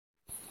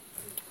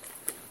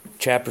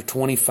chapter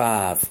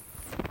 25.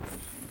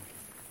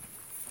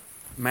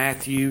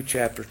 Matthew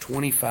chapter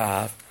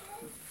 25.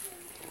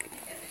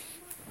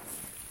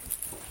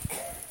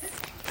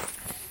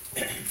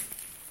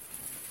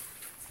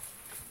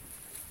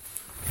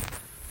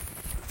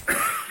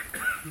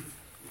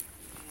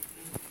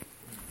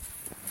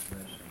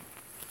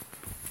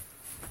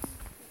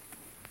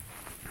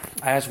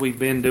 As we've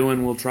been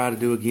doing, we'll try to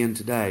do again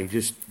today.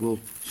 We'll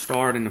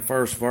start in the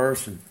first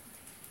verse and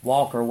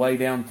walk our way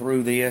down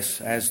through this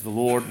as the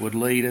Lord would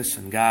lead us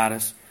and guide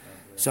us.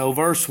 So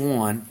verse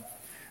 1,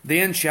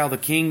 Then shall the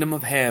kingdom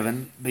of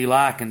heaven be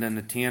likened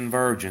unto 10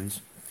 virgins,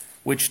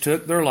 which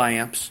took their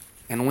lamps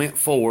and went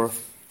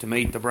forth to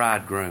meet the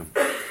bridegroom.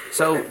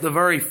 So the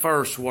very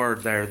first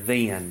word there,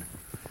 then,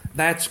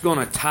 that's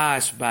going to tie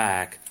us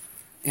back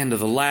into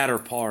the latter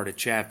part of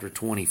chapter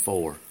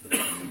 24.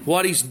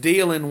 What he's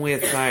dealing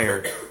with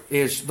there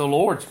is the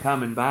Lord's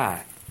coming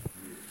back.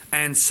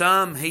 And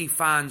some he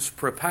finds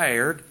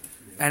prepared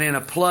and in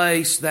a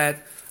place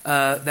that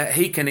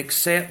he can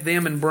accept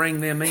them and bring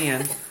them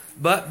in.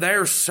 But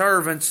there's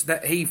servants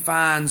that he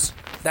finds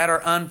that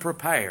are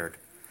unprepared.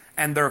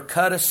 And they're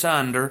cut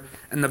asunder.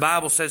 And the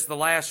Bible says the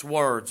last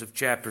words of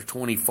chapter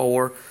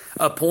 24,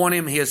 Appoint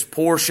him his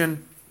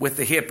portion with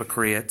the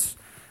hypocrites.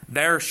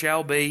 There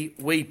shall be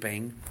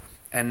weeping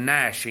and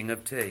gnashing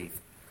of teeth.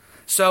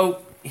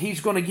 So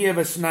he's going to give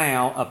us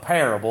now a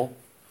parable,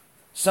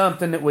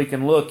 something that we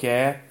can look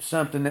at,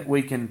 something that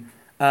we can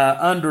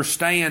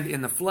understand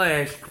in the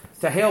flesh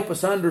to help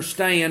us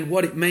understand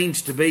what it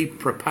means to be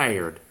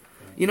prepared.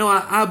 You know,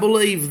 I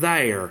believe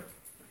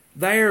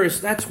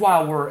that's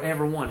why we're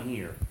everyone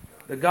here.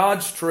 The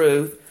God's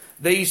truth,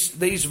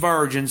 these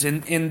virgins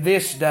in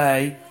this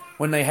day,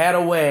 when they had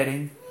a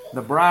wedding,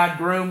 the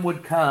bridegroom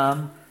would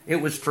come. It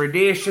was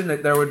tradition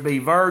that there would be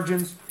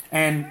virgins,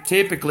 and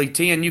typically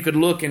 10. You could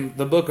look in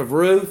the book of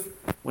Ruth.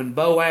 When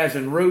Boaz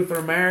and Ruth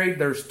are married,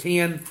 there's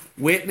 10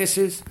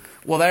 witnesses.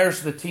 Well,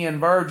 there's the 10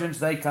 virgins.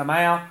 They come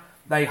out.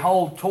 They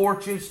hold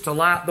torches to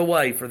light the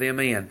way for them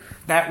in.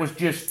 That was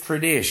just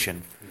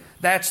tradition.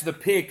 That's the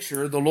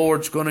picture the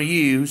Lord's going to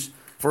use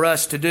for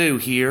us to do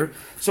here.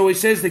 So he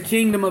says the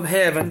kingdom of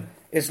heaven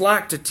is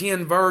like to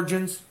 10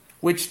 virgins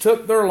which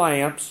took their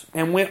lamps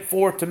and went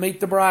forth to meet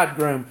the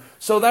bridegroom.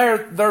 So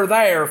they're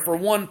there for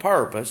one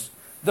purpose.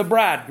 The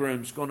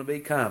bridegroom's going to be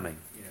coming.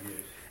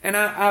 And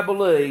I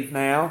believe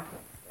now,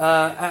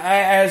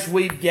 as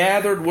we've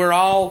gathered, we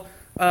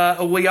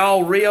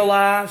all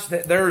realize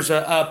that there's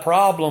a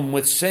problem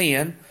with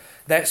sin,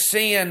 that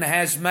sin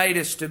has made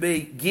us to be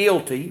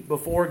guilty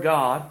before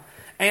God,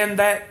 and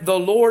that the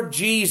Lord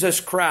Jesus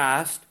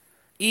Christ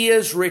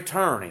is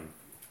returning.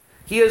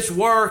 His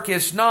work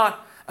is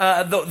not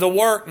the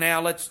work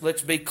now.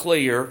 Let's be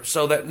clear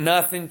so that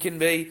nothing can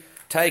be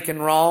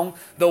taken wrong.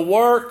 The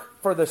work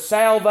for the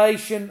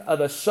salvation of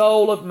the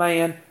soul of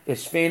man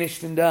is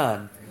finished and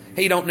done.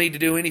 He don't need to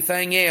do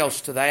anything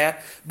else to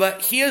that.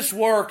 But His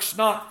work's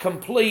not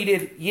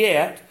completed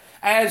yet,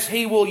 as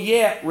He will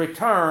yet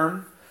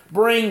return,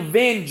 bring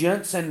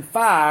vengeance and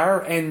fire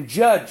and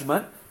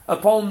judgment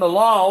upon the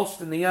lost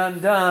and the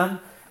undone,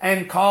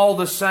 and call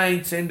the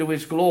saints into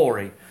His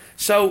glory.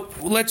 So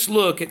let's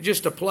look at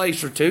just a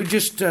place or two,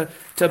 just to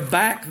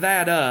back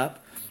that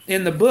up.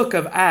 In the book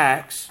of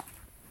Acts,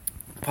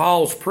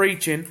 Paul's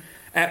preaching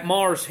at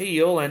Mars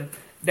Hill, and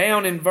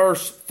down in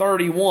verse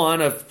 31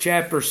 of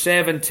chapter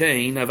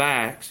 17 of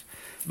Acts,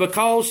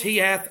 because He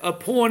hath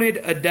appointed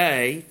a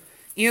day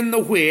in the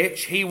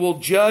which He will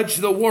judge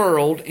the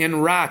world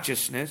in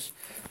righteousness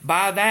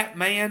by that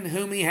man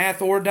whom He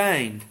hath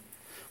ordained,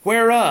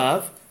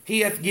 whereof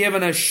He hath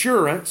given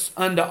assurance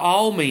unto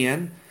all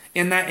men,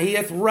 in that He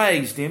hath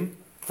raised Him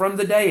from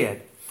the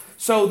dead.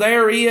 So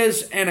there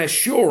is an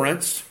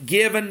assurance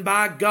given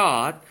by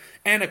God,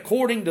 and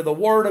according to the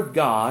Word of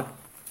God,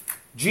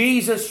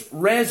 Jesus'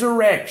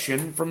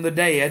 resurrection from the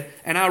dead,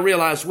 and I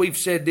realize we've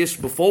said this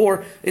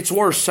before, it's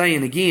worth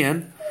saying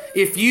again.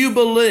 If you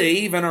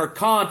believe and are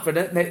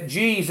confident that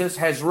Jesus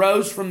has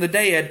rose from the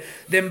dead,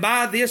 then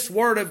by this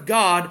Word of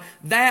God,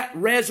 that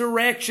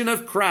resurrection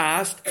of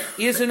Christ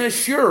is an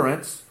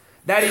assurance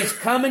that He's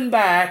coming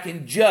back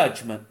in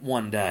judgment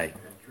one day.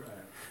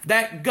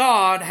 That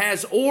God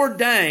has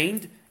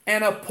ordained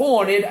and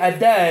appointed a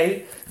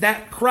day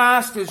that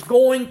Christ is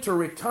going to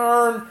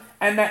return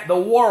and that the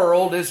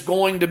world is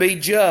going to be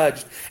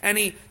judged. And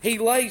he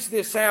lays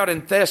this out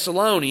in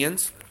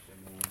Thessalonians,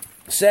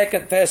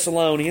 2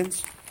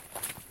 Thessalonians.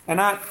 And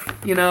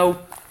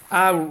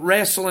I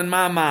wrestle in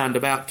my mind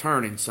about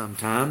turning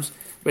sometimes,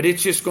 but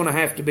it's just going to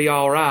have to be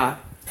all right.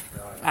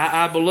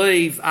 I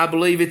believe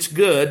it's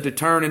good to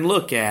turn and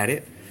look at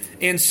it.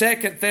 In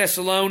 2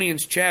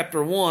 Thessalonians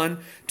chapter 1,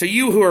 to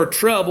you who are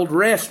troubled,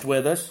 rest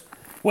with us,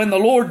 when the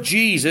Lord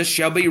Jesus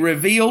shall be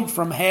revealed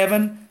from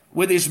heaven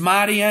with His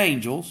mighty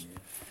angels,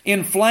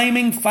 in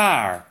flaming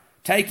fire,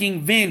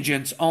 taking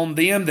vengeance on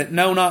them that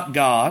know not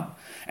God,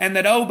 and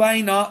that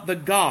obey not the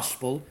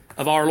gospel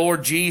of our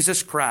Lord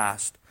Jesus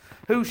Christ,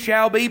 who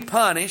shall be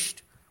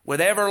punished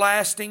with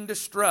everlasting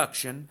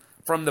destruction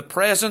from the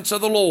presence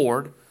of the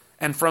Lord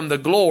and from the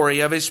glory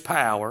of His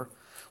power,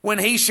 when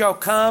He shall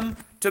come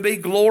to be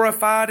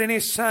glorified in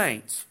His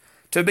saints,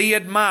 to be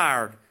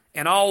admired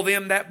in all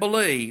them that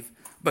believe,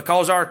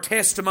 because our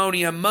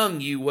testimony among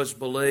you was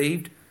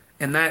believed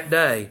in that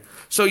day.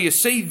 So you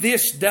see,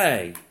 this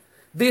day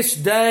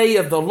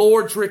of the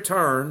Lord's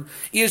return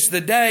is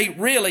the day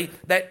really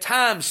that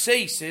time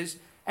ceases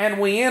and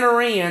we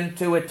enter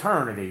into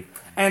eternity.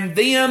 And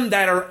them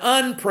that are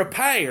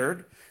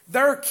unprepared,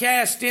 they're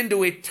cast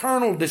into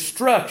eternal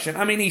destruction.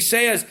 I mean, He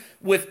says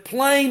with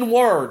plain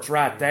words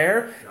right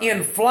there,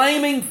 in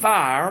flaming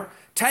fire,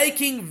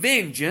 taking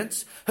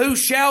vengeance, who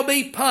shall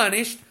be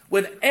punished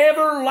with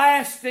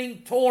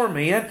everlasting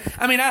torment.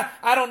 I mean,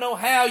 I don't know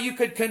how you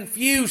could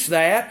confuse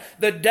that.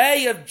 The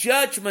day of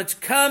judgment's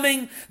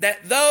coming,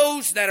 that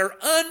those that are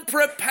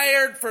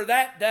unprepared for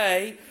that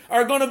day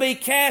are going to be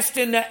cast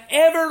into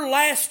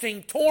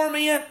everlasting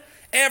torment,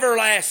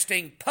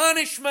 everlasting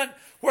punishment,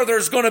 where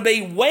there's going to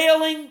be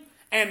wailing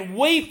and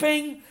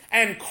weeping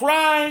and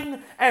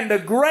crying and the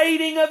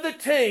grating of the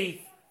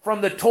teeth from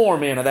the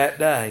torment of that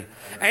day.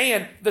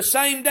 And the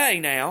same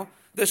day now,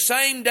 the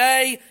same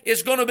day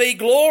is going to be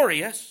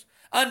glorious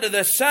unto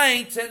the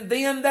saints and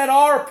them that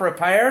are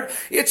prepared.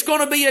 It's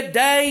going to be a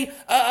day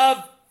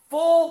of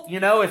full,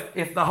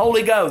 if the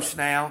Holy Ghost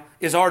now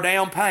is our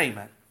down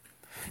payment.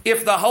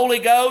 If the Holy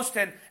Ghost,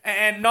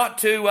 and not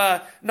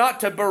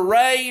to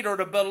berate or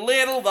to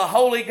belittle the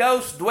Holy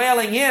Ghost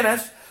dwelling in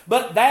us,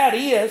 but that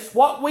is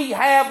what we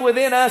have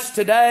within us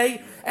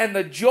today, and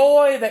the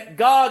joy that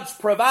God's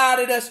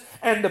provided us,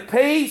 and the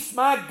peace,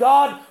 my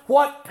God,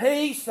 what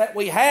peace that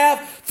we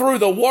have through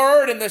the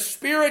Word and the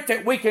Spirit,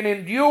 that we can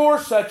endure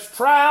such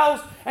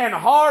trials and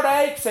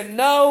heartaches and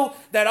know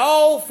that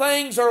all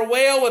things are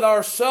well with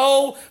our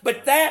soul.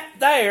 But that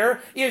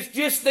there is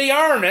just the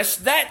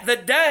earnest that the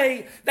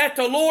day that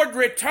the Lord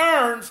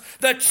returns,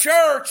 the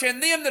church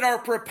and them that are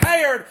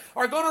prepared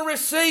are going to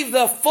receive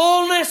the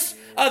fullness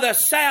of the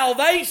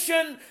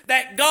salvation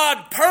that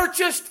God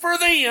purchased for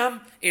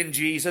them in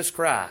Jesus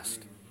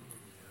Christ.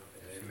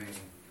 Amen.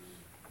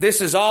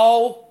 This is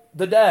all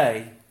the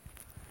day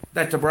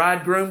that the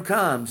bridegroom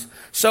comes.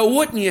 So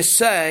wouldn't you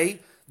say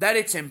that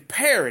it's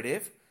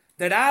imperative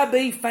that I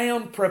be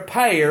found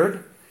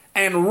prepared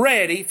and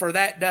ready for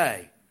that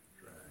day?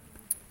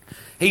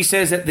 He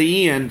says at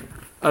the end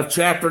of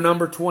chapter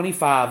number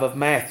 25 of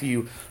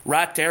Matthew,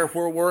 right there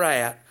where we're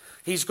at,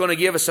 He's going to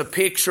give us a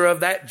picture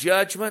of that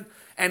judgment,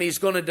 and He's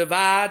going to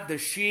divide the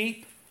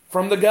sheep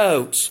from the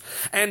goats.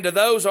 And to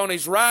those on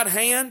His right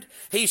hand,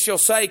 He shall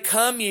say,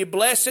 Come, ye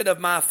blessed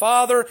of my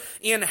Father,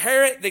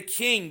 inherit the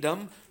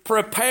kingdom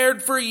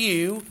prepared for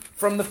you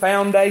from the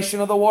foundation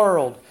of the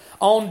world.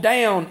 On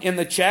down in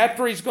the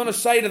chapter, He's going to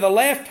say to the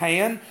left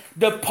hand,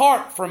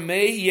 Depart from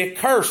me, ye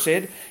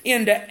cursed,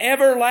 into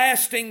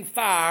everlasting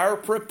fire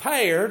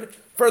prepared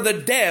for the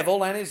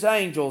devil and his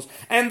angels.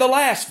 And the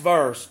last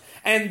verse,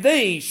 And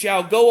these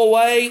shall go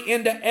away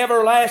into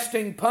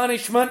everlasting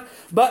punishment,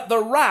 but the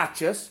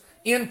righteous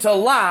into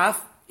life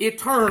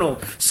eternal.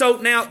 So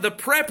now the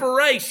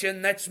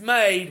preparation that's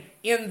made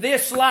in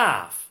this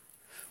life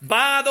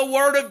by the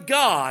Word of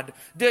God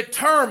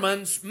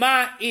determines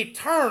my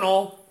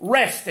eternal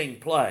resting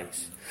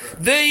place.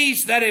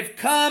 These that have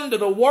come to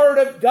the Word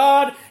of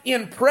God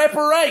in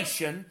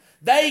preparation,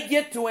 they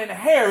get to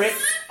inherit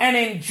and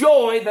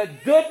enjoy the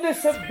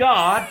goodness of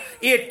God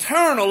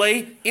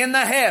eternally in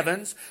the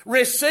heavens,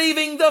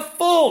 receiving the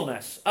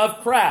fullness of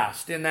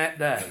Christ in that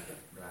day.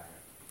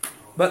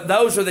 But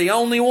those are the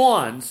only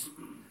ones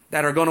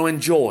that are going to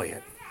enjoy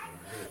it.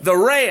 The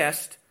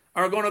rest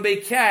are going to be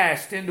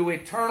cast into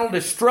eternal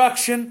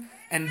destruction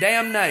and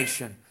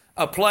damnation,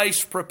 a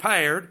place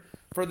prepared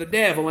for the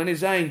devil and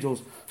his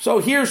angels. So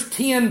here's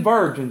 10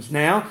 virgins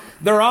now.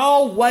 They're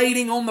all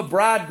waiting on the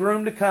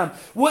bridegroom to come.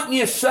 Wouldn't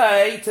you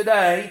say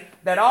today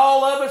that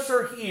all of us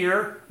are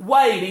here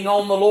waiting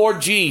on the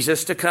Lord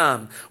Jesus to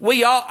come?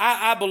 We all,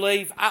 I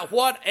believe,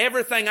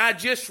 everything I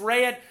just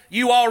read,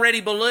 you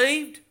already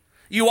believed.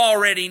 You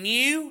already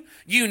knew.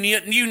 You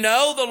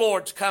know the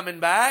Lord's coming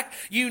back.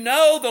 You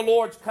know the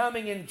Lord's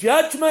coming in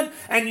judgment.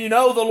 And you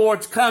know the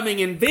Lord's coming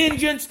in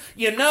vengeance.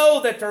 You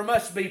know that there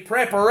must be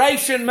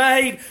preparation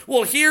made.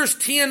 Well, here's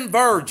 10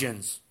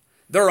 virgins.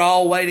 They're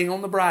all waiting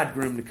on the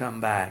bridegroom to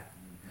come back.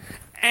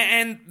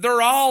 And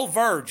they're all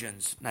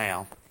virgins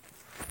now.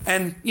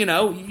 And,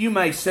 you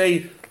may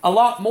see a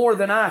lot more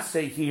than I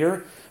see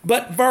here.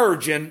 But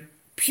virgin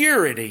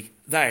purity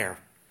there.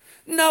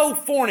 No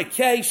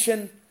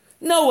fornication.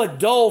 No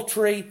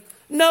adultery,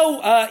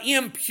 no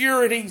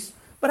impurities.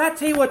 But I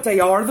tell you what they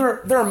are.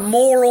 They're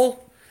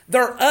moral,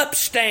 they're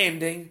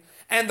upstanding,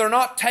 and they're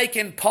not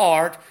taking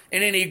part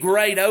in any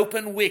great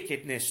open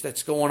wickedness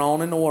that's going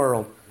on in the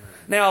world.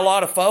 Now, a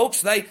lot of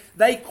folks,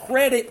 they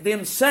credit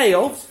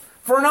themselves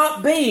for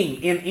not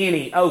being in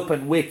any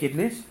open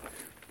wickedness.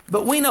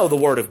 But we know the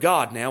Word of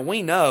God now.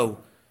 We know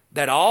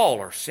that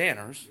all are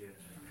sinners,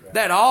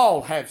 that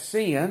all have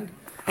sinned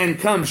and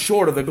come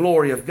short of the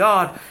glory of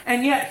God.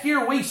 And yet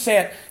here we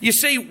sit. You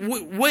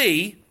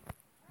see,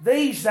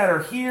 these that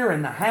are here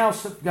in the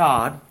house of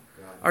God,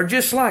 are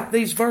just like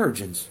these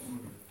virgins.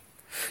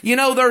 You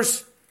know,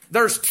 there's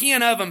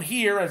 10 of them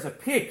here as a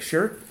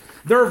picture.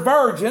 They're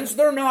virgins.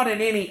 They're not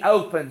in any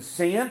open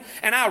sin.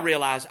 And I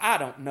realize I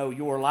don't know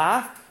your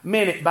life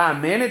minute by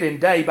minute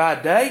and day by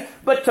day.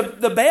 But to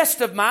the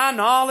best of my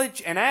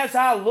knowledge, and as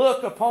I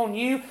look upon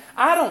you,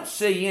 I don't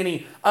see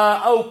any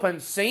open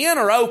sin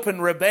or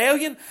open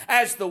rebellion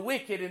as the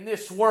wicked in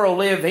this world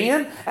live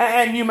in.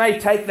 And you may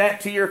take that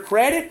to your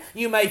credit.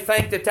 You may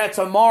think that that's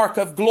a mark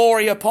of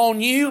glory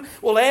upon you.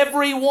 Well,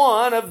 every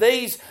one of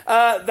these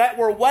that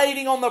were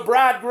waiting on the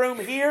bridegroom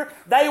here,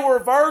 they were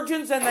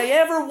virgins, and they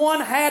every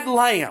one had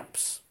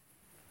lamps.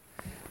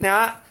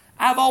 Now,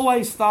 I've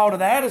always thought of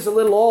that as a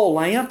little oil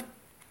lamp.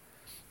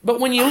 But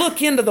when you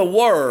look into the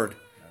Word,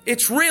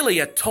 it's really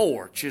a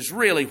torch is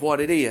really what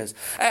it is.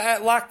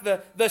 Like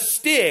the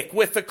stick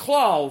with the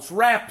claws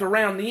wrapped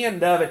around the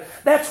end of it.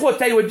 That's what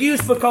they would use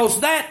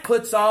because that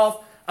puts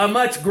off a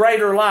much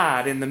greater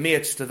light in the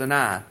midst of the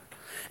night.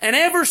 And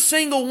every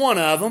single one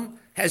of them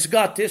has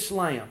got this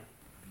lamp.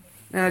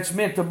 Now it's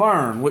meant to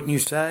burn, wouldn't you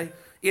say?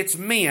 It's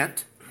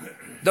meant,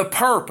 the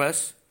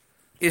purpose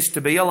is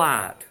to be a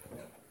light.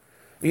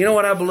 You know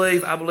what I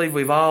believe? I believe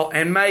we've all,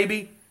 and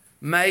maybe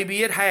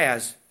it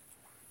has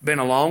been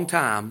a long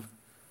time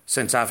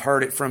since I've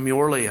heard it from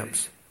your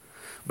lips.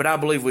 But I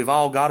believe we've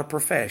all got a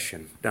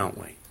profession, don't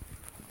we?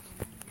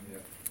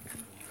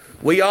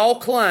 We all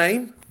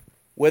claim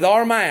with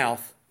our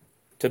mouth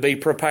to be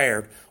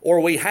prepared, or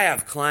we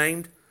have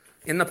claimed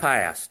in the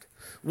past.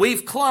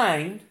 We've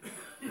claimed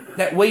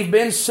that we've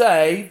been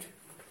saved,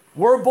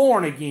 we're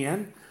born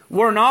again,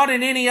 we're not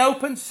in any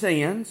open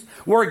sins,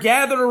 we're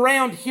gathered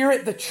around here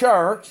at the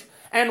church,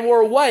 and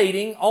we're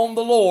waiting on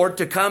the Lord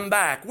to come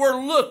back.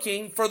 We're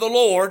looking for the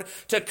Lord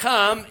to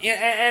come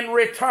and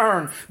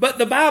return. But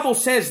the Bible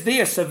says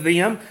this of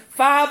them,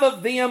 5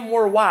 of them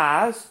were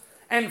wise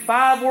and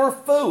 5 were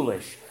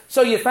foolish.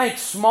 So you think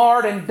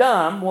smart and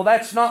dumb. Well,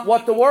 that's not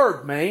what the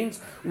word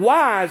means.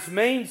 Wise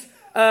means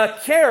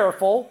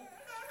careful,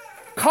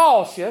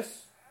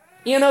 cautious,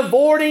 in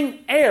avoiding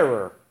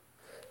error.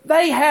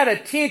 They had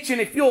attention,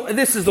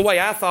 this is the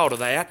way I thought of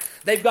that.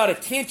 They've got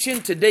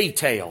attention to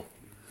detail.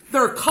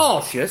 They're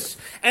cautious,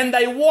 and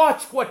they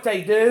watch what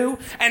they do,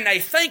 and they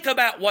think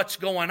about what's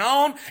going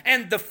on.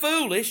 And the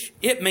foolish,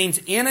 it means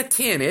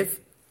inattentive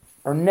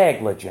or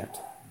negligent.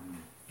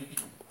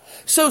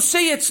 So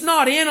see, it's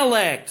not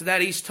intellect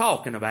that he's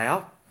talking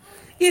about.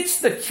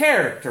 It's the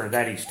character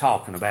that he's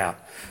talking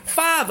about.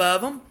 5 of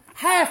them,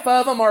 half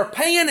of them are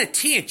paying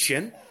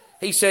attention.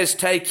 He says,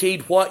 take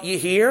heed what you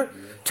hear.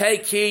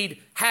 Take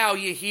heed how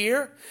you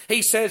hear.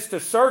 He says to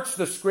search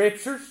the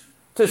Scriptures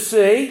to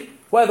see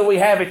whether we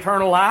have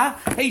eternal life.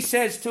 He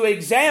says to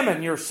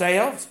examine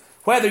yourselves,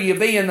 whether you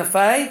be in the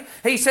faith.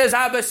 He says,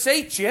 I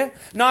beseech you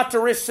not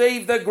to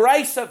receive the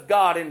grace of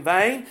God in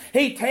vain.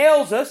 He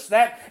tells us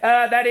that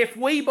if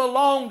we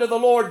belong to the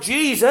Lord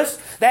Jesus,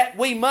 that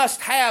we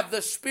must have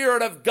the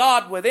Spirit of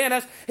God within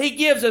us. He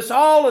gives us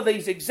all of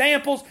these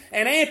examples.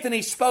 And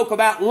Anthony spoke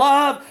about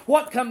love.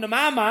 What come to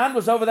my mind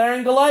was over there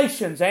in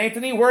Galatians,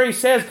 Anthony, where he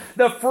says,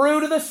 the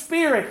fruit of the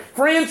Spirit.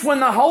 Friends,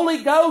 when the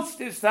Holy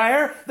Ghost is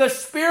there, the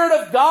Spirit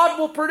of God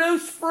will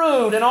produce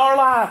fruit in our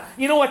life.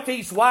 You know what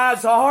these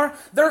wise are?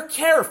 They're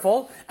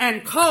careful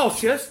and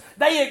cautious.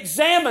 They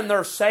examine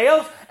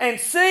themselves and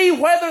see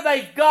whether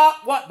they've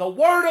got what the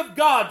Word of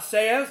God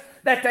says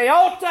that they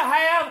ought to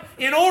have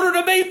in order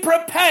to be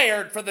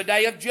prepared for the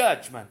day of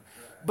judgment.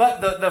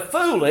 But the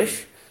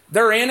foolish,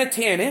 they're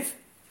inattentive.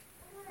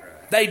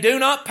 They do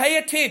not pay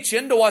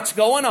attention to what's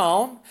going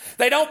on.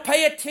 They don't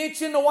pay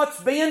attention to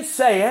what's being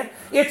said.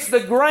 It's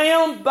the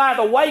ground by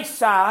the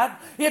wayside.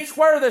 It's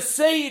where the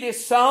seed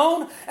is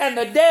sown, and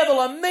the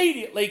devil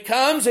immediately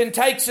comes and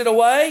takes it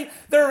away.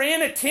 They're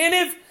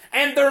inattentive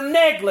and they're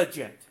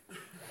negligent.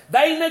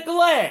 They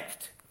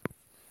neglect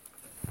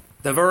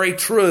the very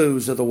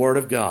truths of the Word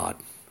of God,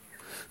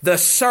 the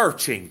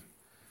searching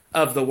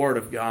of the Word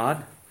of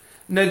God,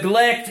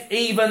 neglect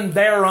even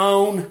their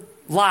own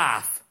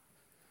life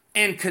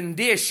and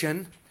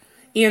condition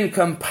in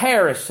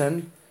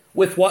comparison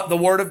with what the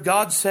Word of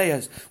God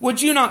says.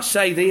 Would you not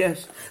say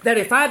this? That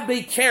if I'd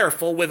be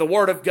careful with the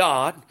Word of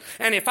God,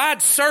 and if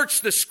I'd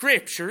search the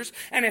Scriptures,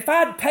 and if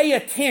I'd pay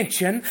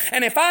attention,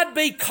 and if I'd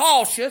be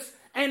cautious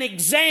and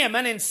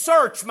examine and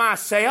search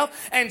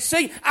myself and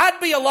see, I'd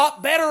be a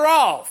lot better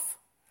off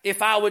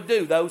if I would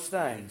do those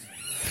things.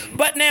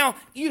 But now,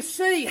 you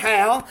see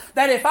how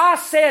that if I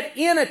said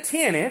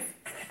inattentive,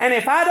 and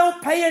if I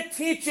don't pay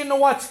attention to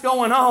what's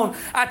going on,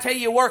 I tell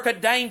you work a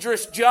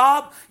dangerous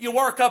job. You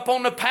work up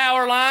on the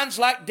power lines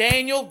like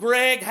Daniel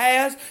Gregg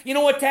has. You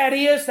know what that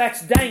is?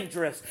 That's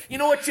dangerous. You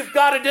know what you've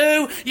got to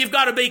do? You've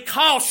got to be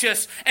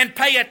cautious and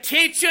pay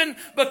attention,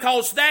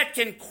 because that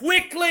can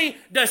quickly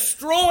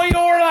destroy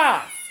your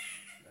life.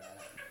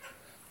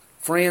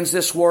 Friends,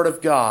 this Word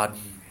of God,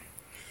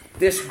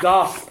 this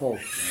gospel,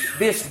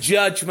 this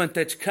judgment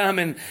that's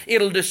coming,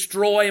 it'll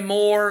destroy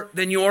more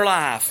than your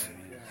life.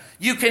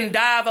 You can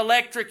die of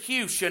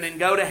electrocution and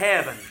go to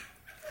heaven.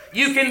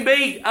 You can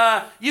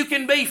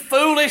be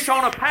foolish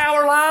on a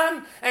power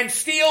line and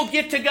still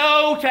get to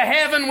go to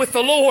heaven with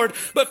the Lord.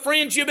 But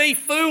friends, you be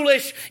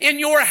foolish in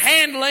your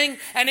handling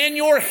and in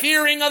your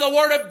hearing of the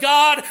Word of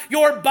God,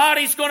 your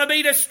body's going to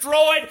be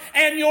destroyed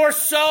and your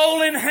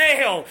soul in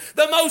hell.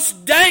 The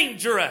most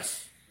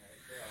dangerous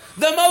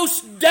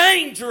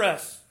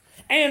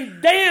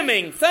and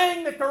damning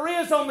thing that there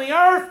is on the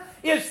earth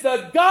is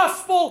the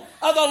gospel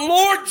of the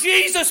Lord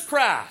Jesus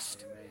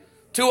Christ.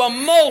 To a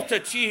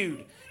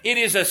multitude, it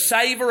is a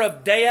savor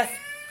of death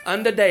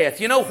unto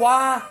death. You know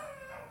why?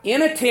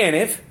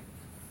 Inattentive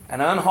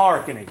and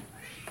unhearkening.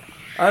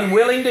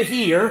 Unwilling to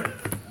hear,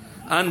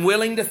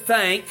 unwilling to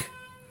think,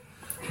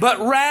 but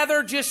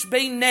rather just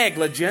be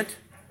negligent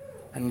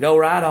and go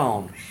right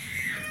on.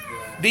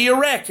 Do you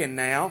reckon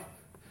now,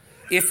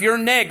 if you're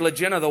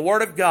negligent of the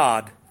Word of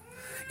God,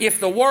 if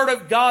the Word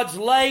of God's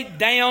laid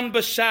down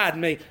beside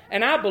me,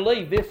 and I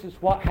believe this is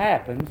what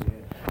happens.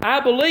 I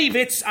believe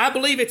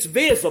it's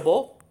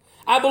visible.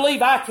 I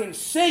believe I can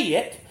see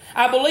it.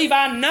 I believe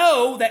I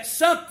know that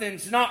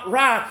something's not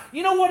right.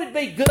 You know what would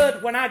be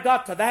good when I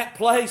got to that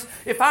place?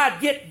 If I'd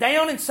get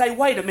down and say,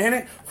 wait a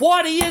minute,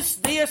 what is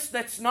this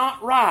that's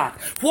not right?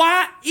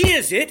 Why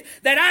is it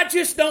that I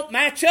just don't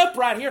match up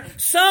right here?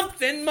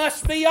 Something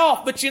must be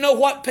off. But you know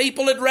what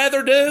people would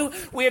rather do?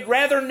 We'd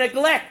rather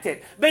neglect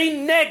it, be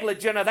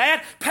negligent of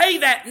that, pay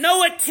that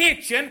no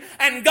attention,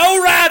 and go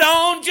right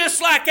on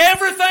just like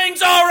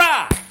everything's all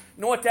right.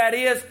 You know what that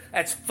is?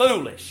 That's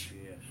foolish.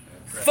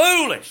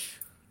 Foolish.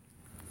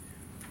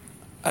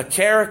 A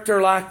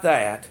character like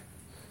that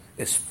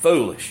is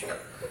foolish.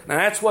 Now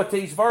that's what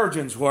these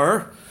virgins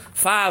were.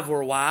 5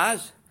 were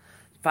wise.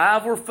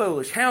 5 were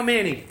foolish. How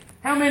many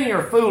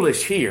are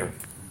foolish here?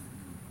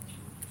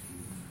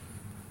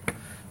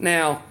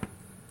 Now,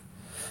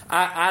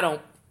 I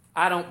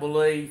don't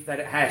believe that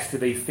it has to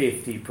be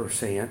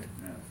 50%.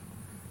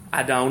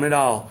 I don't at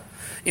all.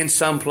 In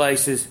some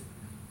places,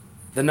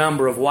 the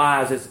number of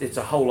wise it's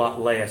a whole lot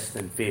less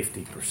than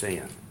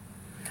 50%.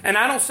 And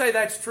I don't say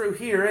that's true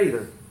here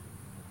either.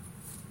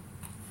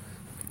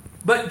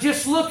 But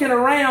just looking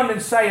around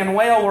and saying,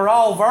 well, we're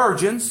all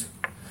virgins,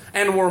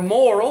 and we're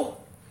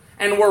moral,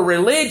 and we're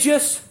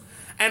religious,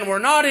 and we're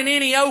not in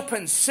any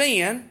open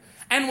sin,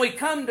 and we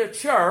come to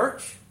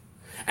church,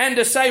 and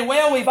to say,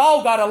 well, we've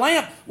all got a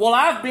lamp. Well,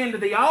 I've been to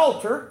the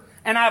altar,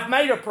 and I've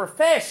made a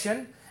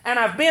profession, and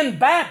I've been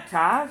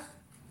baptized.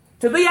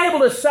 To be able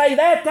to say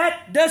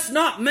that does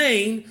not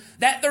mean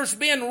that there's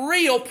been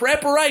real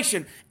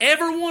preparation.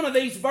 Every one of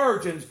these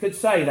virgins could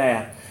say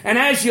that. And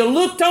as you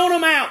looked on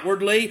them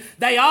outwardly,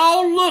 they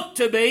all looked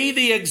to be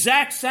the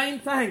exact same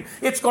thing.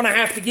 It's going to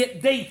have to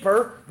get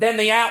deeper than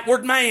the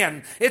outward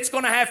man. It's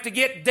going to have to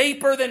get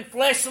deeper than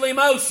fleshly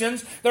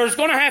emotions. There's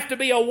going to have to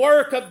be a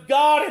work of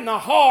God in the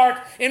heart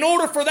in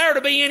order for there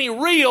to be any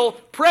real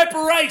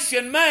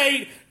preparation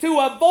made to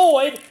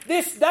avoid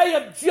this day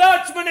of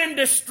judgment and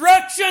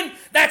destruction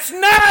that's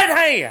nigh at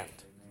hand.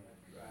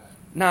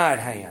 Nigh at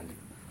hand.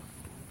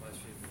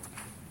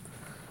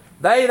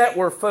 They that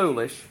were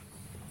foolish,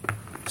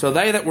 so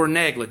they that were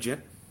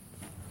negligent,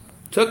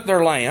 took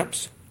their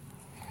lamps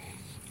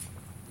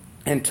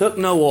and took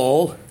no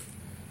oil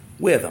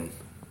with them.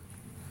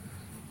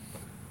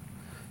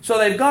 So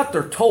they've got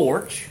their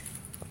torch.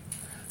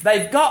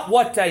 They've got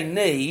what they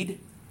need,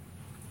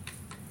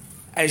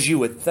 as you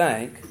would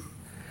think.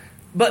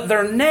 But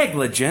they're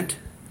negligent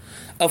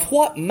of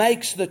what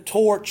makes the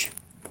torch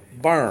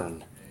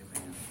burn.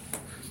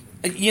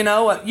 You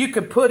know, you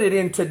could put it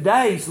in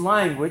today's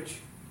language,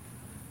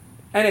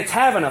 and it's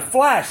having a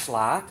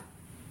flashlight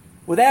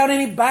without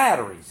any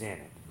batteries in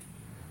it.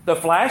 The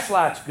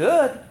flashlight's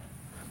good.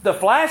 The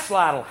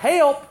flashlight will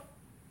help.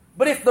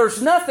 But if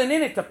there's nothing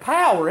in it to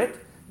power it,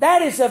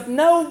 that is of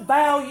no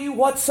value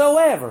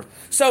whatsoever.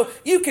 So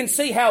you can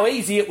see how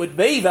easy it would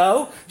be,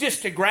 though,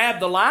 just to grab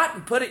the light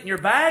and put it in your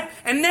bag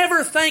and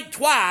never think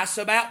twice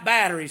about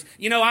batteries.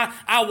 You know,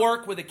 I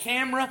work with a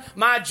camera.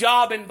 My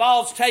job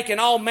involves taking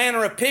all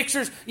manner of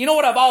pictures. You know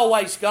what I've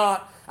always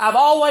got? I've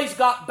always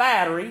got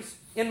batteries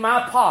in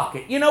my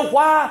pocket. You know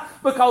why?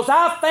 Because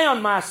I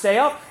found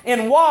myself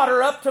in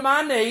water up to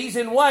my knees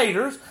in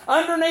waders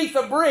underneath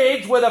a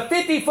bridge with a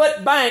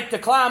 50-foot bank to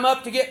climb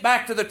up to get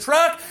back to the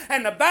truck,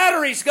 and the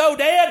batteries go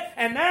dead,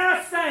 and there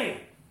I stand.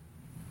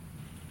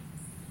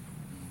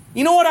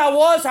 You know what I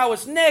was? I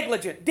was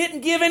negligent.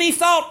 Didn't give any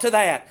thought to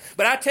that.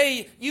 But I tell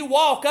you, you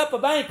walk up a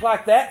bank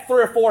like that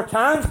 3 or 4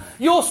 times,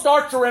 you'll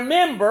start to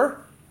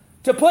remember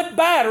to put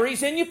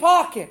batteries in your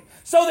pocket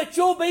so that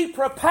you'll be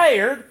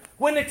prepared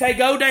when they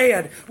go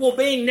dead. Well,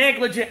 being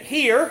negligent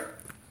here,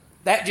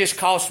 that just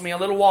cost me a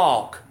little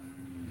walk.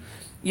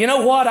 You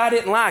know what? I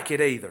didn't like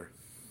it either.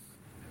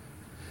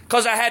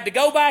 Because I had to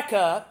go back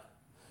up,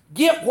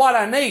 get what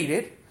I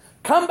needed,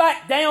 come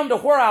back down to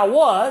where I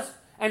was,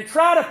 and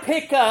try to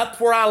pick up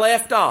where I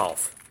left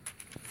off.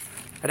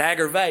 It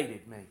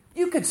aggravated me.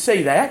 You could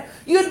see that.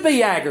 You'd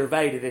be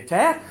aggravated at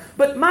that.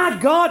 But my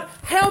God,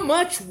 how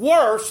much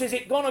worse is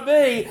it going to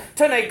be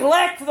to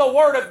neglect the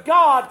Word of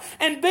God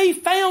and be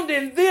found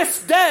in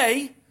this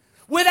day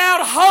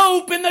without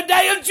hope in the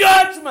day of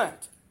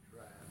judgment.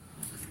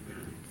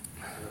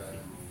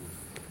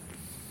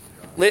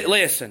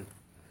 Listen,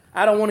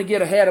 I don't want to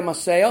get ahead of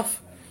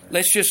myself.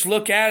 Let's just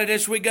look at it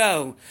as we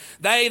go.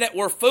 They that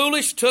were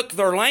foolish took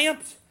their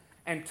lamps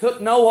and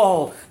took no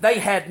oil. They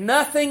had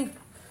nothing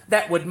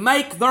that would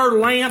make their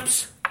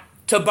lamps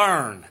to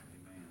burn.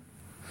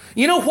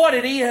 You know what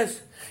it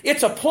is?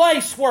 It's a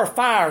place where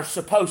fire's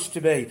supposed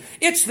to be.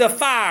 It's the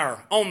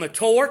fire on the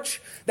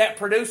torch that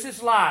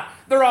produces light.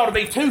 There ought to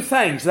be two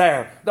things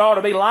there. There ought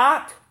to be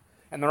light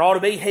and there ought to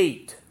be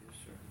heat.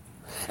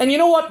 And you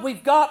know what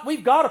we've got?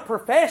 We've got a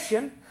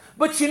profession,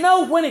 but you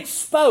know when it's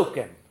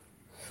spoken,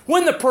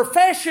 when the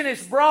profession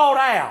is brought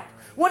out,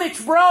 when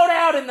it's brought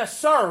out in the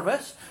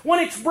service, when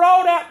it's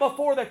brought out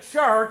before the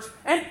church,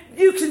 and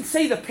you can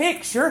see the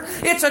picture,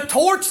 it's a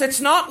torch that's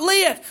not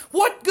lit.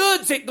 What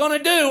good's it going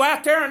to do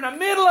out there in the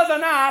middle of the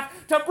night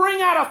to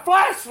bring out a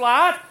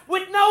flashlight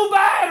with no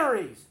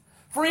batteries?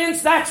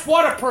 Friends, that's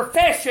what a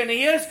profession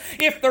is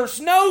if there's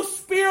no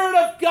Spirit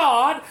of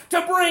God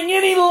to bring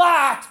any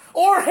light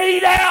or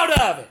heat out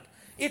of it.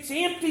 It's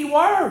empty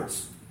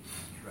words.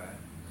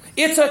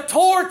 It's a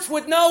torch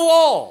with no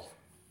oil.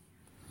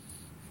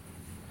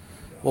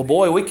 Well,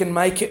 boy, we can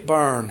make it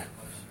burn.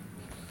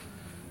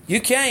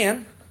 You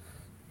can.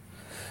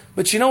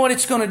 But you know what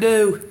it's going to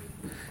do?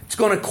 It's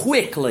going to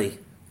quickly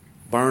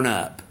burn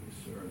up.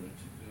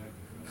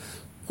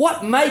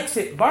 What makes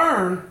it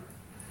burn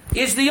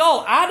is the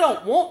oil. I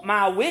don't want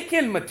my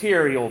wicking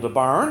material to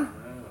burn.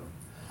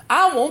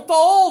 I want the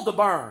oil to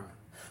burn.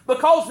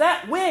 Because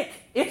that wick,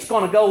 it's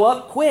going to go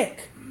up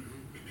quick.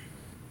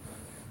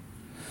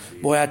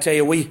 Boy, I tell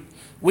you,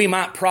 we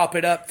might prop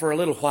it up for a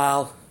little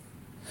while.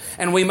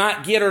 And we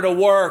might get her to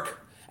work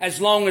as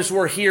long as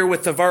we're here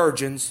with the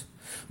virgins.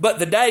 But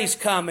the day's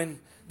coming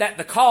that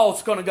the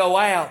call's going to go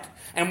out.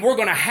 And we're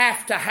going to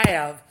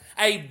have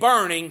a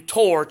burning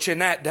torch in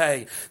that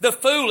day. The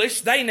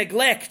foolish, they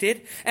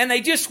neglected and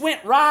they just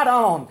went right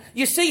on.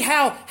 You see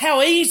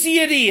how easy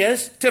it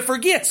is to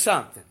forget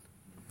something.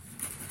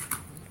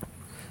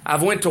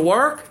 I've went to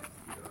work.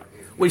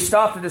 We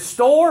stopped at the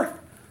store.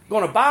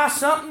 Going to buy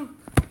something.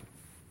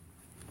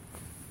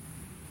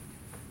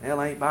 Well,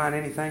 I ain't buying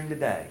anything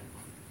today.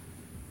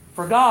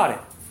 Forgot it.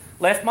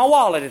 Left my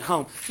wallet at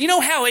home. You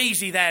know how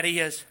easy that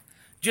is?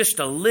 Just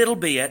a little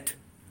bit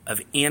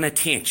of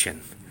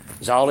inattention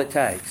is all it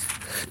takes.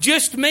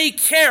 Just me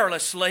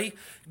carelessly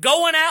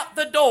going out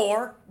the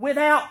door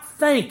without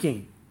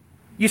thinking.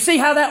 You see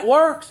how that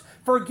works?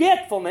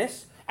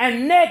 Forgetfulness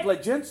and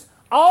negligence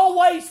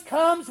always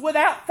comes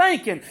without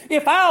thinking.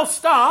 If I'll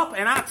stop,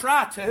 and I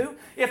try to,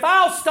 if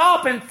I'll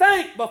stop and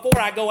think before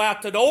I go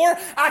out the door,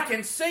 I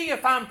can see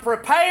if I'm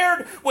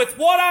prepared with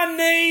what I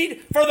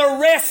need for the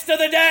rest of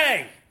the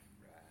day.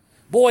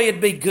 Boy,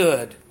 it'd be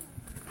good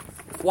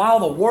if while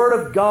the Word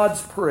of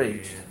God's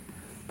preached,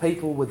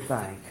 people would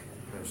think.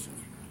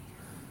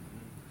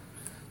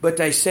 But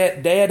they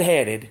sat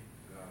dead-headed,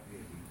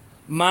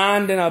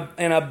 mind in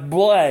a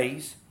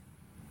blaze,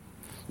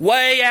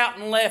 way out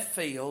in left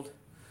field,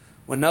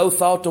 with no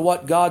thought to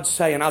what God's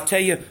saying. I'll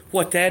tell you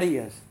what that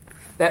is.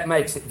 That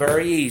makes it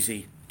very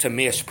easy to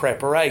miss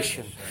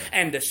preparation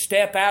and to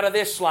step out of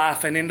this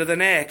life and into the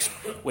next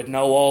with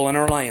no oil in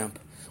our lamp,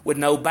 with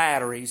no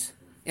batteries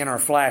in our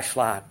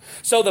flashlight.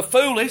 So the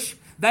foolish,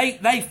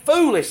 they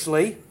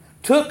foolishly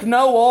took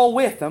no oil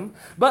with them,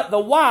 but the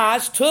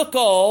wise took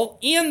oil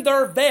in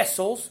their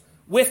vessels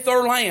with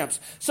their lamps.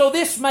 So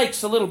this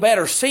makes a little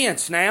better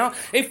sense now.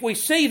 If we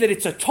see that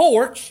it's a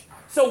torch,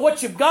 so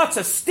what you've got's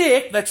a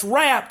stick that's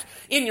wrapped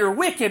in your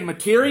wicking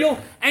material,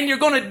 and you're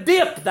going to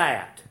dip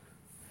that.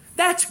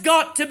 That's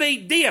got to be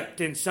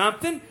dipped in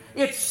something.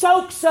 It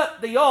soaks up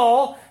the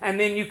oil, and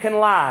then you can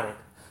light it.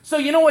 So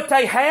you know what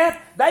they had?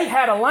 They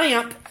had a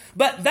lamp,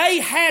 but they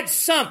had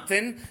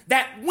something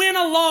that went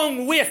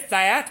along with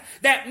that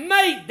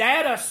made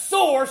that a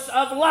source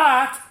of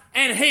light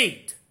and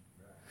heat.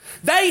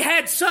 They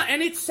had some,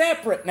 and it's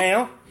separate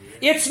now.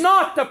 It's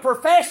not the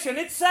profession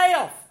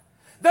itself.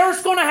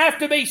 There's going to have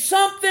to be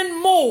something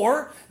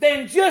more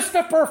than just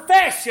a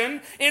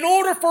profession in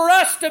order for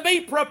us to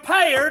be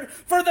prepared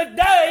for the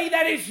day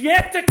that is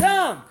yet to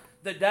come.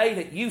 The day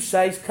that you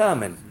say's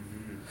coming.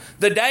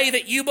 The day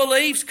that you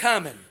believe's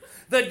coming.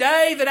 The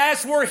day that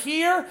as we're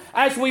here,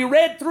 as we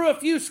read through a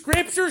few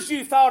scriptures,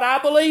 you thought, I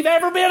believe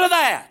every bit of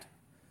that.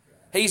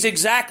 He's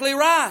exactly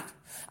right.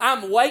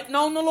 I'm waiting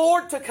on the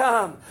Lord to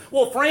come.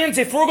 Well, friends,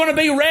 if we're going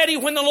to be ready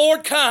when the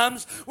Lord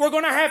comes, we're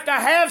going to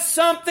have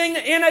something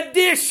in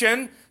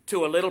addition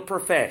to a little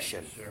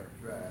profession.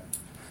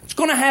 It's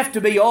going to have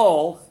to be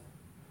all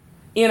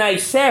in a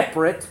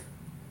separate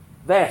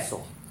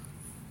vessel.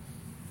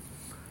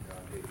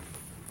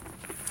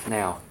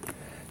 Now,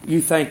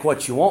 you think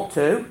what you want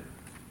to,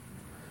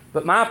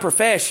 but my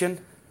profession,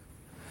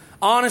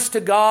 honest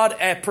to God,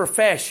 a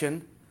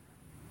profession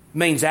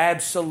means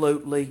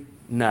absolutely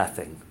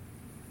nothing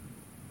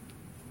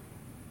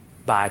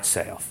by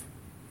itself.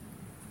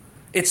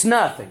 It's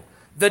nothing.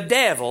 The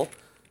devil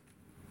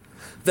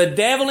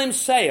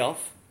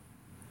himself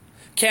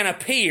can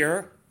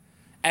appear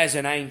as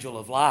an angel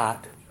of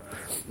light.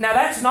 Now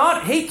that's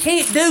not, he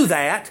can't do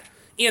that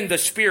in the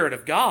Spirit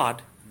of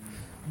God.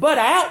 But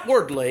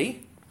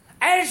outwardly,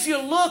 as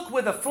you look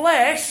with the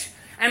flesh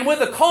and with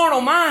the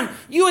carnal mind,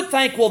 you would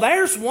think, well,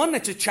 there's one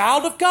that's a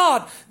child of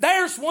God.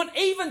 There's one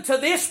even to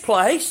this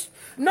place.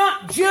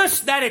 Not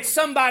just that it's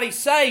somebody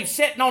saved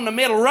sitting on the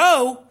middle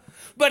row,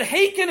 but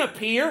he can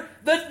appear,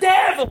 the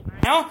devil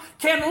now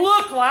can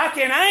look like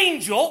an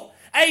angel,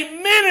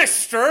 a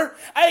minister,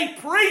 a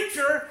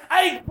preacher,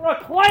 a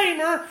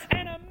proclaimer,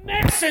 and a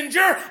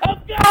messenger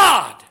of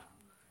God.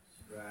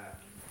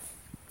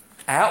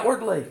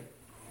 Outwardly,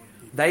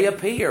 they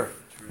appear.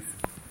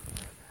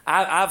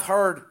 I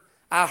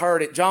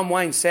heard it. John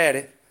Wayne said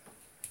it.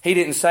 He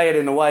didn't say it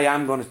in the way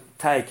I'm going to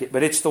take it,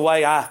 but it's the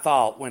way I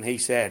thought when he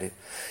said it.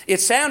 It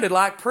sounded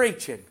like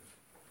preaching.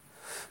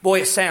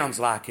 Boy, it sounds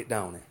like it,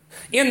 don't it?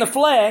 In the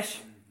flesh,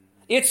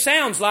 it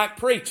sounds like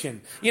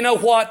preaching. You know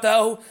what,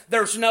 though?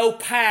 There's no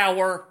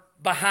power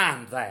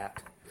behind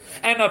that.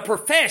 And a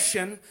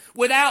profession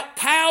without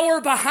power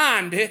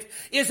behind it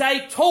is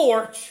a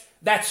torch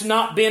that's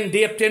not been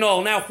dipped in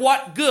oil. Now,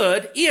 what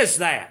good is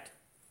that?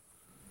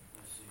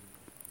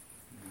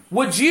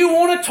 Would you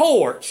want a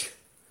torch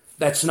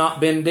that's not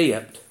been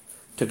dipped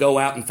to go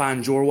out and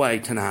find your way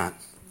tonight?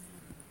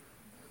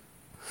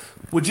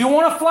 Would you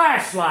want a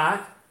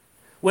flashlight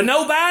with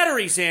no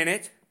batteries in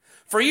it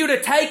for you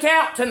to take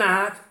out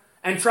tonight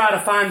and try to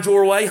find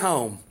your way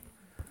home?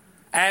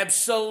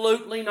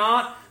 Absolutely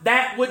not.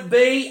 That would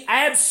be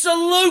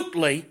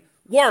absolutely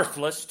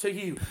worthless to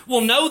you.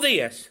 Well, know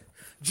this.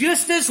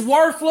 Just as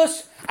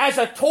worthless as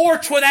a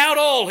torch without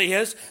oil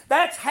is,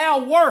 that's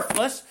how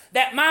worthless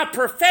that my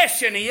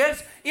profession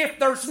is if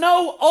there's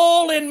no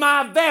oil in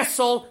my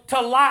vessel to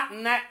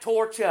lighten that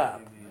torch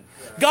up.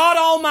 God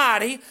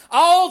Almighty,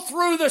 all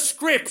through the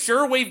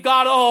Scripture, we've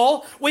got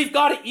oil. We've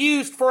got it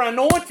used for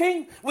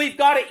anointing. We've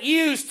got it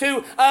used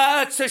to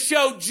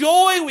show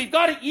joy. We've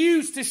got it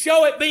used to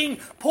show it being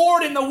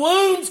poured in the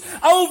wounds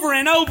over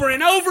and over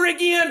and over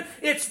again.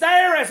 It's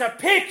there as a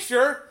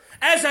picture,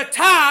 as a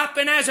type,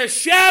 and as a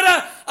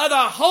shadow of the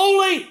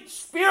Holy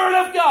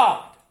Spirit of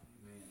God.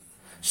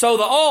 So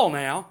the oil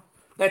now,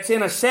 that's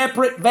in a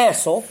separate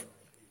vessel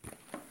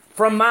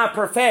from my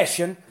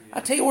profession,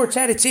 I tell you where it's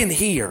at, it's in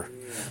here.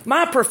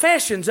 My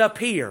profession's up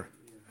here.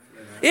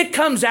 It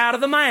comes out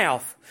of the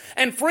mouth.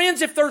 And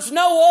friends, if there's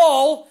no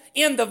oil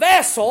in the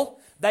vessel,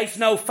 there's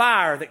no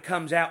fire that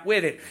comes out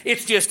with it.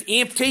 It's just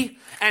empty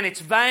and it's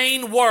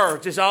vain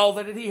words is all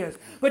that it is.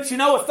 But you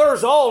know, if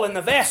there's oil in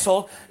the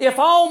vessel, if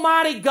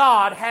Almighty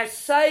God has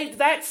saved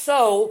that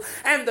soul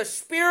and the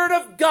Spirit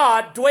of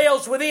God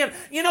dwells within,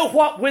 you know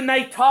what? When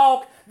they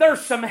talk,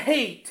 there's some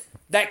heat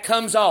that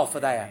comes off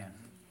of that.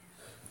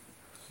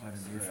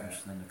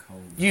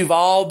 You've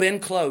all been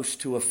close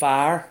to a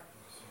fire.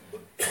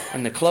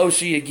 And the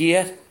closer you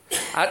get,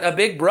 a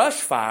big brush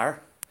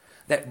fire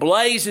that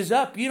blazes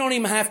up, you don't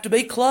even have to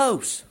be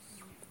close.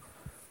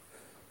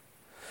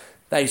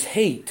 There's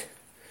heat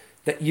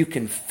that you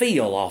can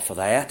feel off of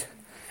that,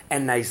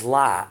 and there's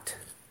light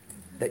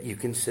that you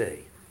can see.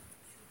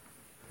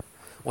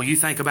 Well, you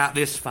think about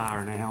this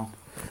fire now.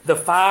 The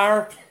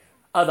fire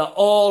of the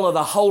oil of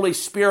the Holy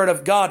Spirit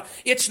of God.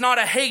 It's not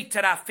a heat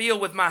that I feel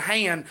with my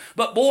hand.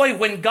 But boy,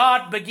 when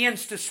God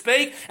begins to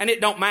speak, and it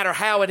don't matter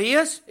how it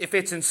is, if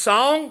it's in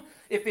song,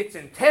 if it's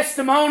in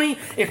testimony,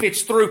 if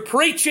it's through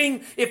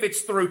preaching, if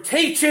it's through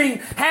teaching,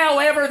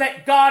 however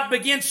that God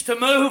begins to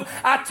move,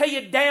 I tell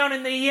you, down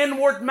in the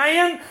inward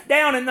man,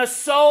 down in the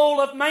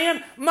soul of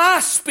man, my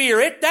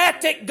spirit,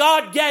 that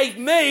God gave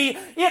me,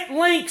 it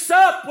links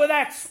up with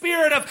that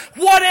spirit of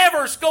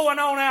whatever's going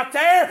on out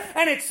there,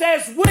 and it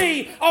says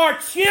we are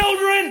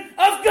children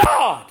of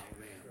God.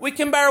 We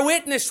can bear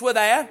witness with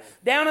that.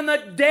 Down in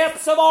the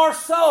depths of our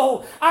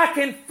soul, I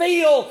can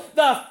feel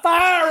the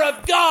fire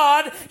of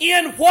God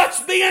in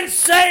what's being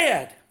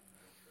said.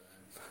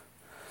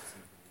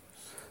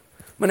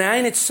 But now,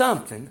 ain't it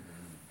something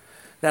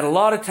that a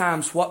lot of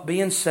times what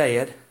being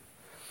said,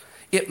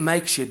 it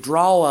makes you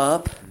draw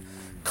up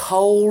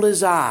cold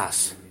as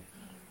ice.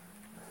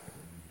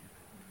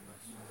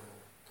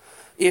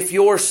 If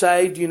you're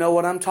saved, you know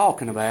what I'm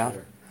talking about.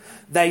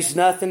 There's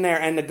nothing there.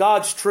 And the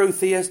God's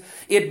truth is,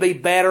 it'd be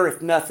better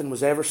if nothing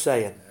was ever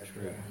said.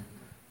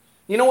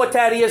 You know what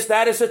that is?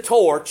 That is a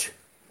torch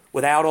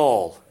without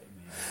oil.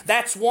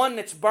 That's one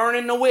that's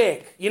burning the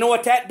wick. You know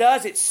what that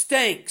does? It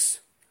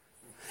stinks.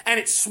 And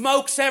it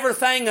smokes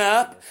everything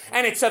up.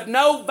 And it's of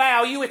no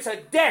value. It's a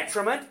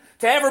detriment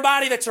to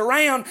everybody that's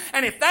around.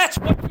 And if that's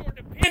what you're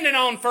dependent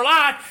on for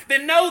life,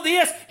 then know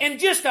this, in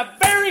just a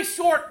very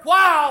short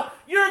while,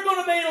 you're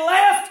going to be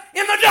left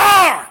in the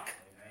dark.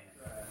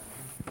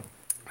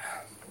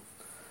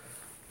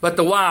 But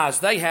the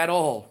wise, they had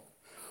oil.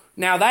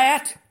 Now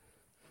that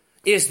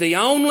is the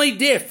only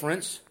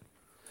difference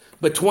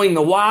between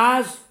the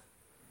wise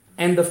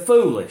and the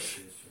foolish.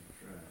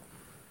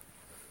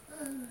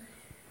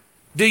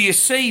 Do you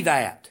see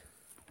that?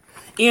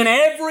 In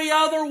every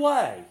other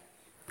way,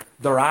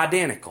 they're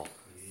identical.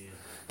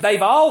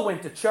 They've all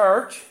went to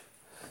church.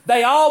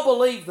 They all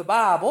believe the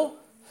Bible.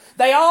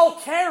 They all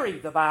carry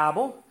the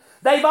Bible.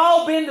 They've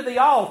all been to the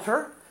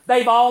altar.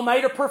 They've all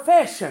made a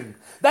profession.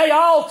 They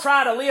all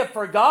try to live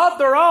for God.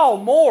 They're all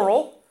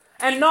moral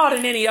and not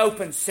in any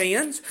open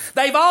sins.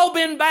 They've all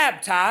been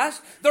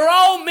baptized. They're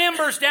all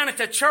members down at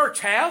the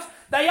church house.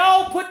 They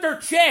all put their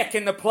check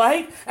in the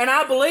plate, and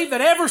I believe that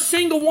every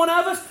single one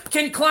of us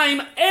can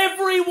claim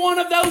every one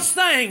of those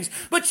things.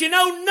 But you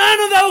know,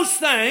 none of those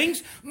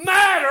things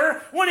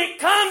matter when it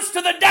comes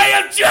to the day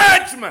of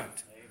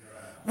judgment.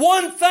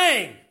 One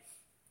thing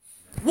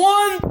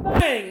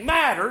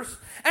matters,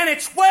 and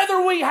it's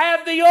whether we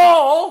have the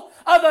oil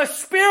of the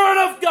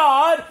Spirit of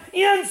God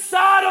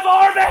inside of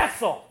our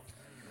vessel.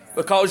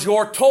 Because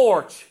your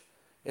torch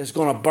is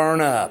going to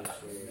burn up.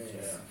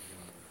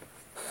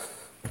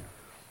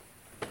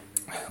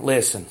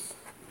 Listen.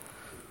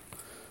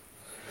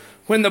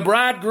 When the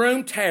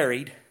bridegroom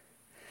tarried,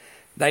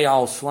 they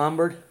all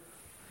slumbered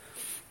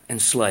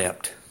and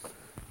slept.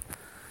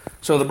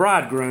 So the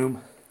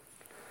bridegroom,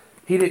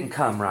 he didn't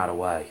come right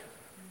away.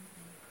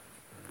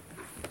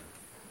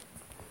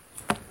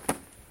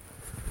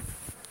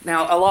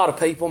 Now, a lot of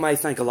people may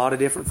think a lot of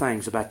different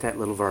things about that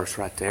little verse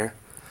right there.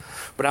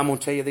 But I'm going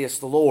to tell you this,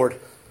 the Lord,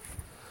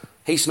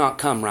 He's not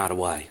come right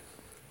away.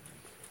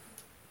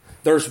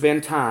 There's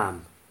been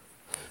time.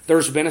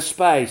 There's been a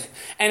space.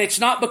 And it's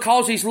not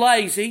because He's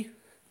lazy.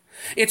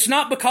 It's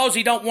not because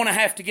He don't want to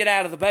have to get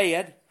out of the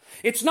bed.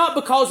 It's not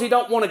because He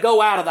don't want to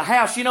go out of the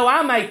house. You know,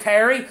 I may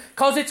tarry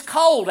because it's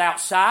cold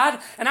outside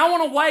and I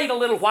want to wait a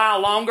little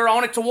while longer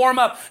on it to warm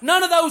up.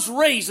 None of those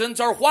reasons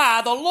are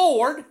why the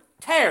Lord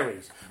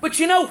tarries. But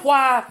you know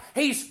why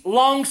He's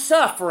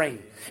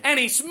long-suffering and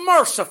He's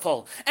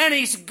merciful and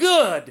He's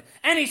good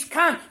and He's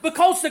kind?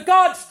 Because the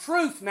God's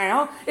truth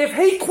now, if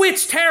He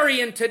quits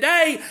tarrying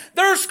today,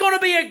 there's going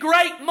to be a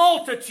great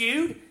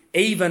multitude,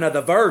 even of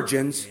the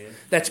virgins,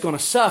 that's going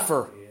to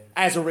suffer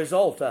as a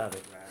result of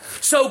it.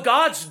 So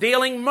God's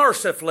dealing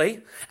mercifully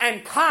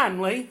and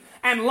kindly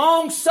and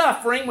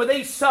long-suffering with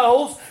these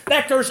souls,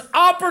 that there's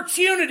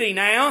opportunity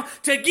now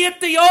to get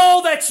the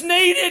oil that's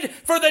needed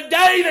for the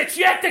day that's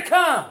yet to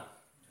come.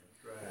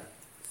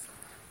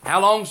 How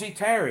long's He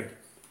tarried?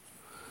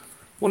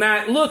 Well,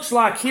 now it looks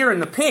like here in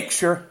the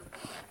picture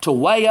to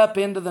way up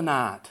into the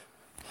night.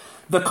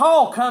 The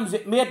call comes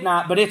at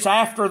midnight, but it's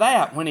after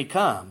that when He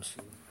comes.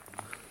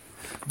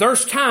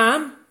 There's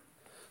time,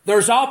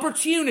 there's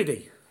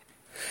opportunity,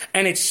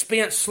 and it's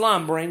spent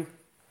slumbering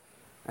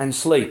and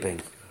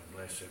sleeping.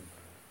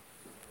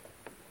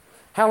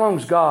 How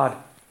long's God,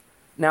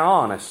 now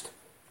honest,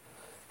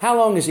 how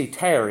long has He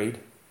tarried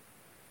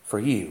for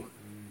you?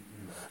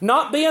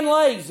 Not being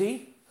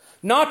lazy,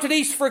 not that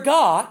He's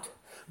forgot,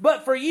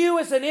 but for you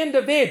as an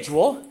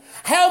individual,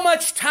 how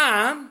much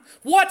time,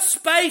 what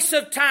space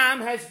of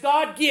time has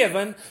God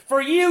given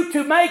for you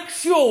to make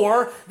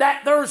sure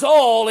that there's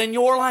oil in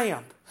your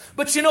lamp?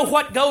 But you know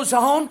what goes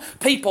on?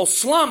 People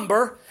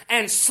slumber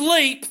and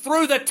sleep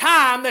through the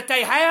time that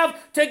they have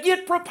to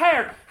get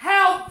prepared.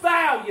 How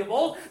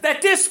valuable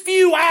that this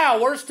few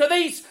hours to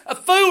these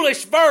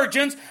foolish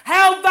virgins,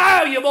 how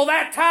valuable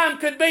that time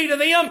could be to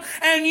them,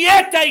 and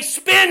yet they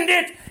spend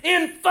it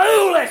in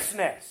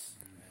foolishness.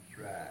 That's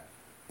right.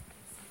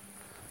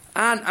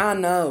 I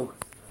know.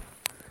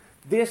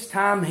 This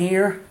time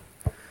here,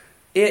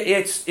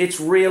 it's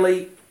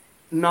really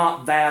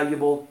not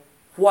valuable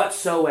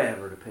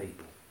whatsoever to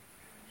people.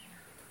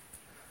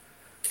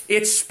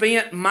 It's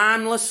spent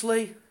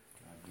mindlessly,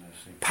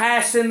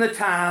 passing the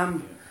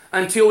time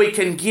until we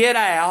can get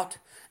out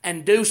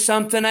and do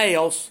something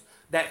else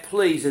that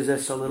pleases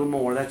us a little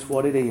more. That's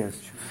what it is.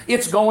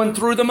 It's going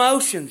through the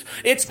motions.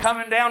 It's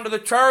coming down to the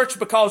church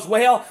because,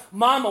 well,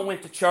 Mama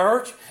went to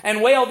church,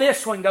 and, well,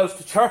 this one goes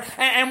to church,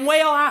 and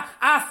well,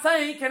 I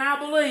think and I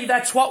believe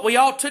that's what we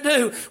ought to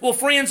do. Well,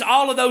 friends,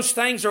 all of those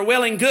things are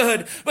well and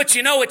good, but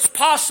you know, it's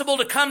possible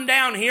to come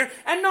down here,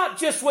 and not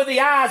just with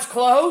the eyes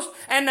closed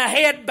and the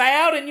head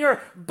bowed and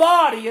your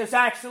body is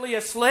actually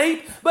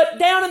asleep, but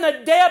down in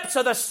the depths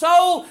of the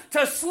soul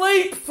to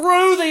sleep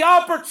through the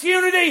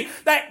opportunity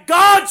that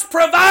God's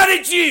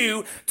provided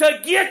you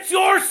to get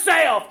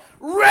yourself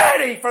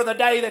ready for the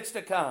day that's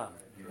to come.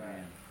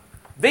 Amen.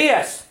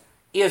 This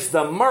is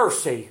the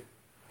mercy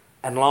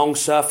and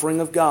long-suffering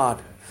of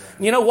God.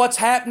 You know what's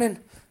happening?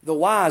 The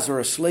wise are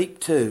asleep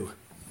too.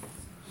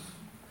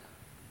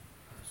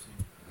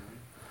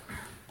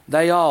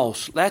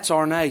 That's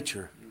our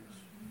nature.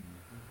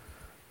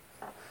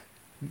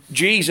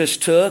 Jesus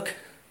took,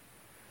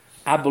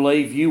 I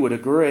believe you would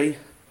agree,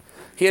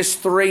 His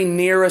 3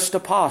 nearest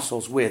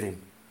apostles with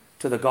Him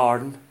to the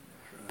garden.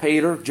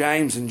 Peter,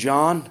 James, and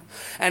John.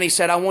 And He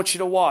said, I want you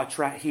to watch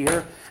right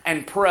here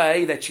and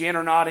pray that you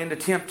enter not into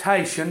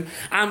temptation.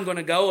 I'm going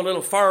to go a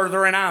little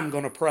further and I'm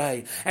going to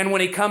pray. And when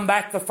He come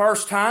back the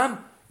first time,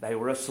 they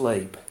were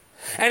asleep.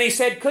 And He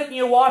said, couldn't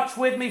you watch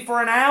with me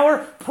for an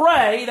hour?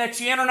 Pray that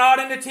you enter not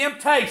into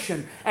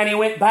temptation. And He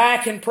went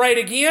back and prayed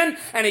again,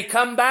 and He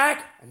come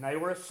back, and they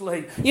were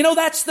asleep. You know,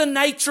 that's the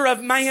nature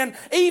of man,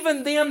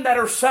 even them that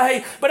are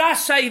saved. But I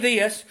say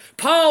this,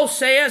 Paul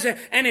says,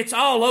 and it's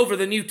all over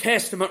the New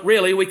Testament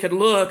really, we could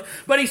look,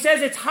 but he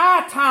says it's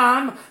high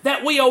time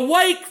that we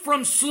awake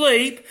from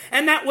sleep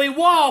and that we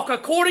walk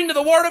according to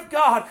the Word of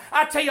God.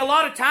 I tell you, a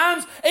lot of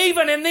times,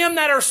 even in them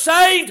that are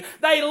saved,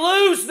 they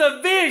lose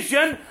the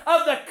vision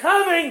of the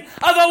coming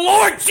of the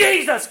Lord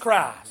Jesus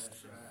Christ.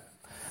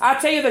 I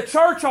tell you, the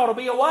church ought to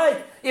be awake.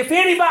 If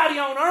anybody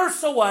on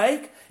earth's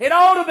awake, it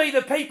ought to be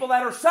the people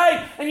that are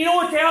saved. And you know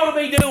what they ought to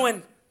be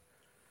doing?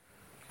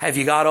 Have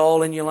you got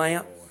oil in your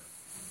lamp?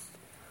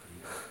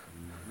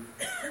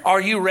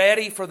 Are you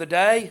ready for the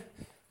day?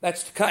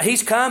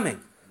 He's coming.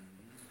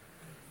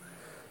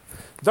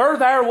 They're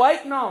there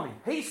waiting on Him.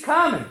 He's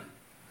coming.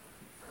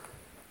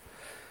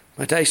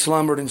 But they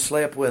slumbered and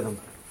slept with Him.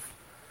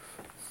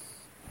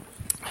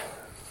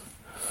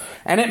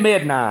 And at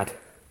midnight,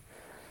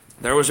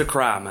 there was a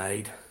cry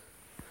made,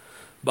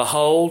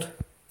 Behold,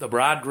 the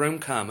bridegroom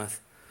cometh.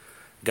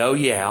 Go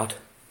ye out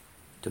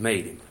to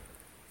meet Him.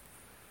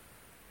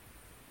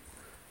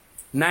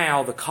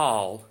 Now the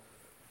call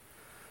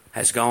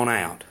has gone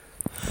out.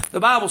 The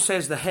Bible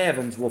says the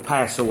heavens will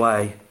pass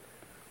away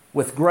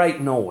with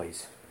great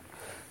noise.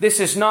 This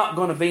is not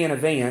going to be an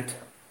event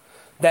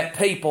that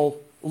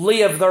people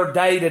live their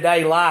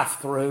day-to-day life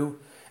through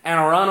and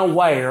are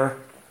unaware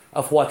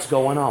of what's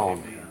going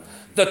on.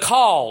 The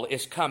call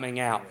is coming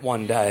out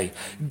one day.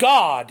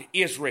 God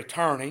is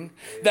returning.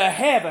 The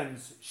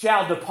heavens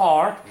shall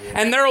depart,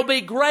 and there will be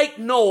great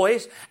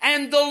noise,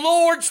 and the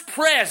Lord's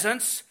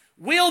presence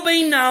will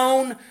be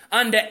known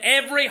unto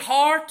every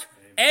heart,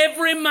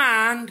 every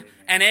mind,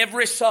 and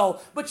every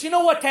soul. But you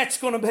know what that's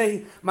going to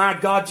be? My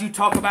God, you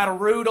talk about a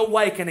rude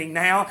awakening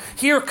now.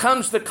 Here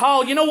comes the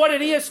call. You know what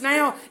it is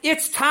now?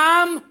 It's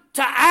time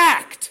to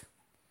act.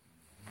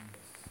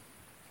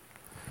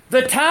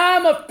 The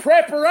time of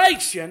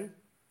preparation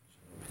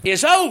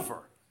is over.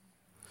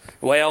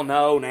 Well,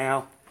 no,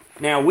 now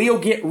we'll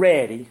get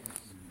ready.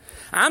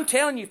 I'm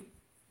telling you,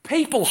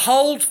 people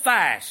hold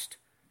fast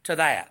to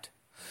that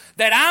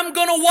I'm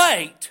going to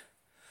wait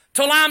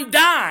till I'm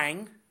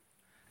dying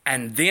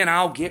and then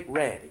I'll get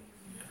ready.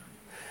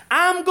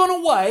 I'm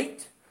going to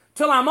wait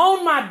till I'm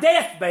on my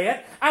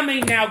deathbed.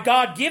 Now,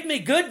 God, give me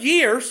good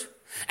years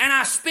and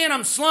I spend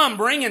them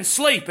slumbering and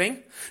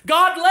sleeping.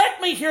 God,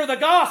 let me hear the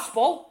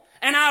gospel.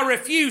 And I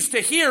refuse to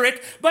hear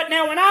it. But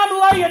now when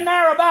I'm laying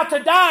there about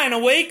to die in a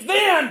week,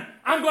 then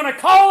I'm going to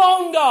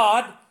call on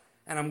God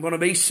and I'm going to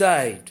be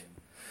saved.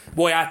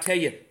 Boy, I tell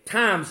you,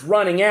 time's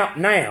running out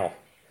now.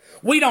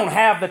 We don't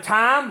have the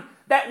time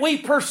that we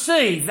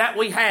perceive that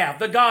we have,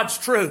 the God's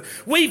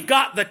truth. We've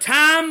got the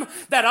time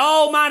that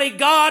Almighty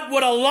God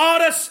would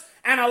allot us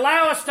and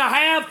allow us to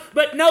have.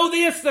 But know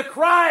this, the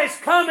cry is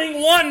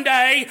coming one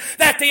day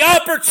that the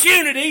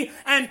opportunity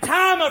and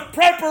time of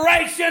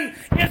preparation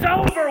is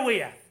over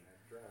with.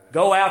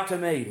 Go out to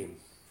meet Him.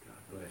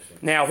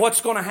 Now, what's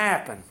going to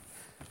happen?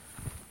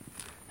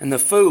 And the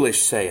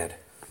foolish said,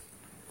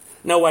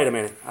 no, wait a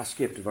minute. I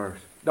skipped a verse.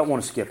 Don't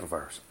want to skip a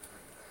verse.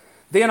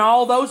 Then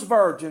all those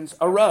virgins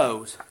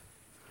arose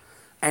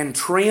and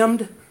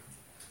trimmed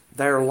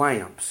their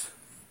lamps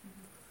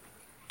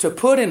to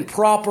put in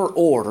proper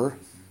order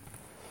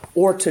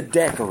or to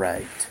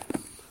decorate.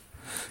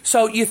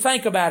 So you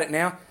think about it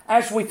now.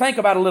 As we think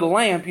about a little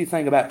lamp, you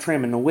think about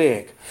trimming the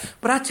wick.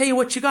 But I tell you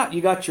what you got.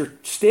 You got your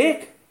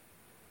stick.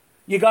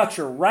 You got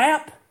your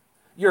wrap,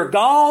 your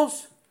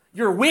gauze,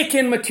 your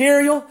wicking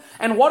material.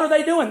 And what are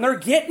they doing? They're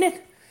getting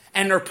it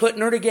and they're putting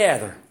her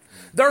together.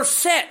 They're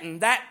setting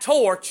that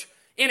torch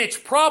in its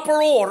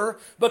proper order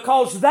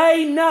because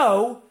they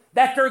know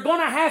that they're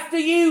going to have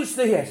to use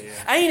this.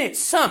 Yeah. Ain't it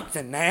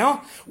something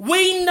now?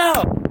 We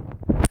know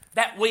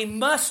that we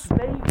must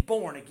be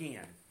born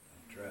again.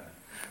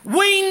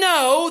 We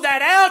know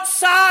that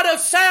outside of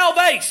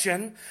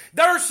salvation,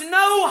 there's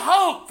no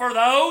hope for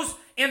those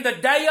in the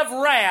day of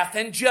wrath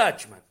and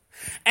judgment.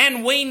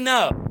 And we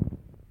know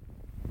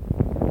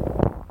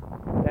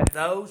that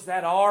those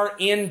that are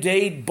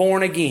indeed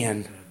born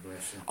again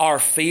are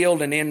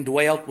filled and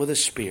indwelt with the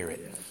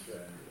Spirit.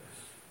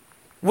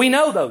 We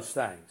know those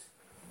things.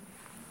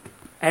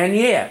 And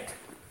yet,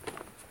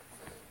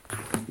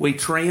 we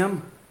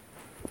trim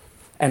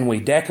and we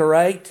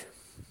decorate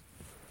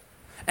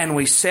and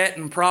we set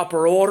in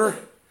proper order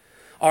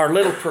our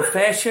little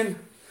profession,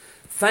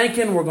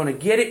 thinking we're going to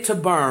get it to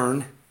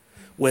burn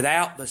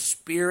without the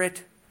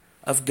Spirit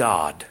of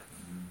God.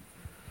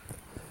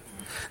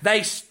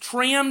 They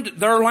trimmed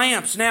their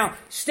lamps. Now,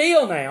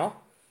 still now,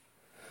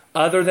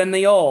 other than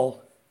the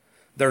oil,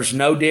 there's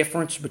no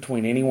difference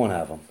between any one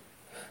of them.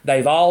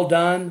 They've all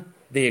done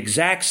the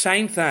exact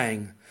same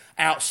thing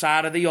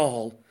outside of the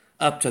oil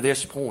up to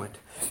this point.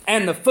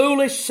 And the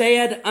foolish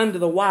said unto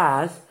the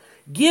wise,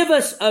 Give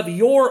us of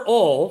your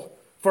oil,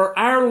 for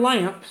our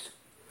lamps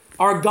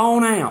are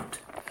gone out.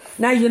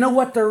 Now, you know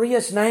what there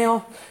is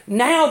now?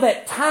 Now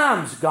that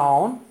time's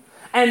gone,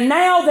 and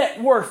now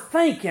that we're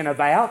thinking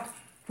about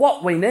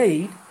what we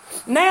need,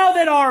 now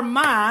that our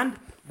mind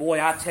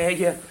Boy, I tell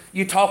you,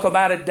 you talk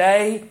about a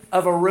day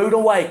of a rude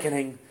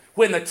awakening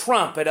when the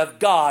trumpet of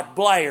God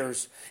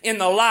blares in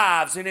the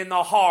lives and in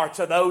the hearts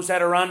of those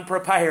that are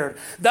unprepared.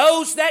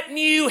 Those that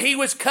knew He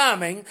was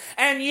coming,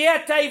 and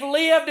yet they've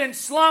lived in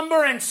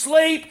slumber and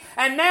sleep,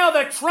 and now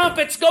the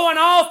trumpet's going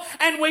off,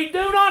 and we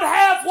do not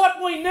have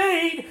what we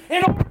need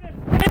in order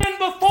to stand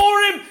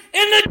before Him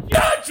in the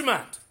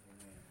judgment.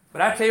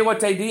 But I tell you what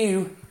they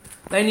knew.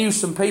 They knew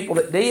some people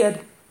that did.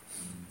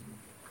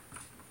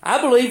 I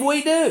believe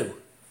we do.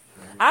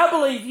 I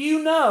believe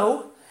you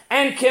know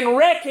and can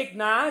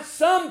recognize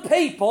some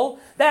people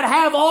that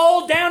have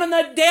all down in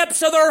the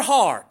depths of their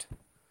heart.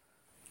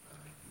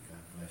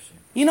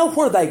 You know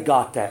where they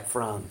got that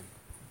from?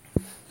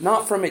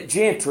 Not from at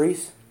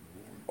Gentry's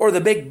or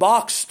the big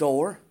box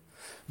store,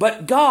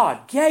 but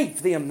God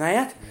gave them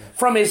that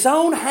from His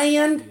own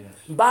hand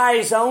by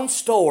His own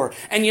store.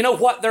 And you know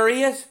what there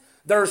is?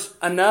 There's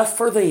enough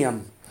for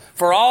them.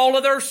 For all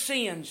of their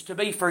sins to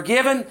be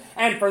forgiven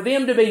and for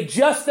them to be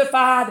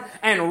justified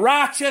and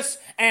righteous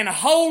and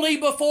holy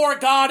before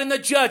God in the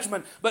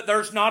judgment. But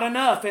there's not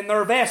enough in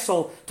their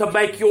vessel to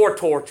make your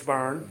torch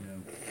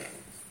burn.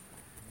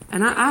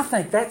 And I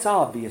think that's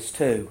obvious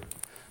too.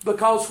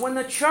 Because when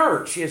the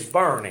church is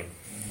burning,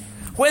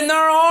 when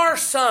there are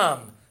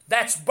some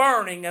that's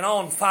burning and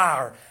on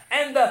fire,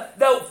 and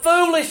the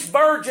foolish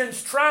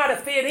virgins try to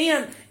fit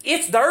in,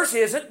 theirs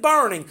isn't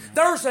burning.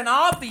 There's an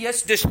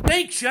obvious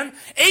distinction,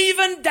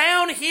 even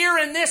down here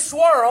in this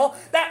world,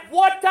 that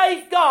what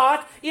they've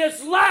got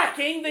is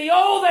lacking the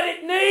oil that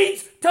it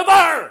needs to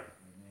burn.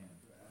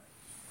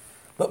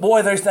 But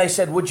boy, they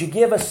said, would you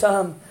give us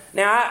some?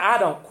 Now, I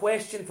don't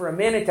question for a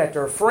minute that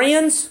they're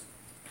friends,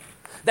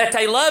 that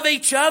they love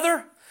each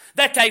other,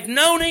 that they've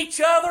known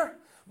each other.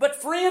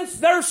 But friends,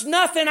 there's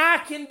nothing I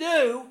can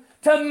do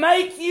to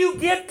make you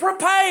get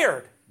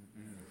prepared.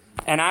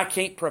 And I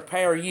can't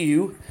prepare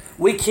you.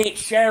 We can't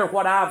share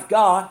what I've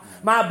got.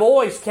 My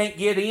boys can't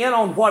get in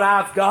on what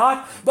I've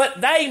got.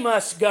 But they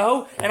must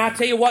go. And I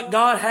tell you what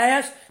God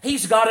has.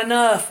 He's got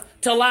enough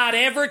to light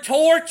every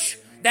torch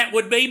that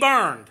would be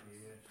burned.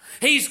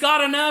 He's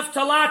got enough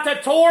to light the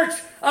torch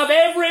of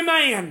every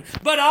man.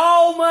 But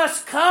all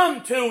must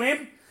come to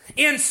Him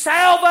in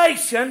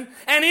salvation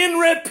and in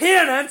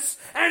repentance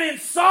and in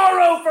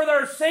sorrow for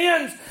their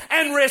sins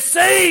and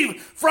receive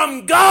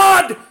from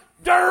God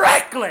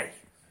directly.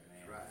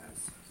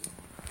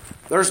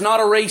 There's not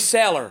a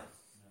reseller.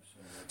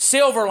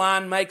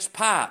 Silverline makes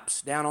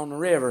pipes down on the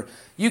river.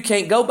 You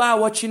can't go buy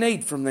what you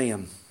need from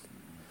them.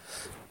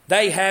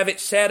 They have it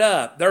set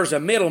up. There's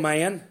a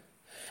middleman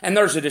and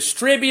there's a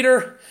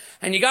distributor,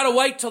 and you got to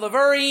wait till the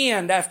very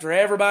end after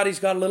everybody's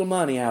got a little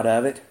money out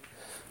of it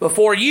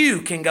before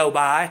you can go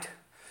buy it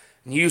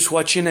and use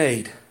what you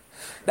need.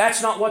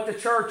 That's not what the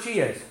church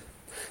is.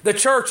 The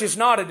church is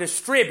not a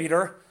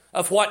distributor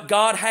of what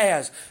God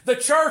has. The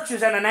church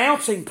is an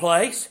announcing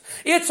place.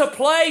 It's a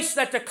place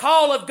that the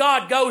call of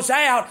God goes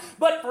out,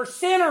 but for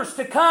sinners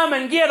to come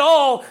and get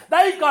oil,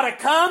 they've got to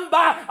come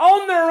by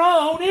on their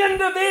own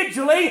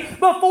individually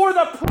before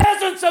the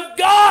presence of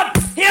God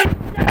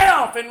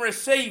Himself and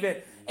receive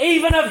it,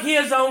 even of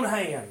His own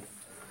hand.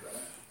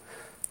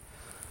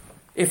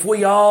 If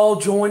we all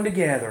joined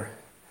together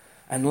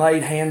and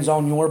laid hands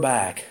on your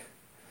back,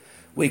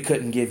 we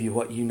couldn't give you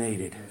what you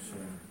needed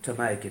to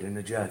make it in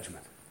the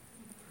judgment.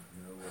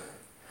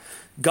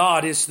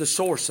 God is the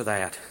source of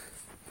that.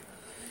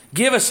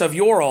 Give us of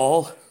your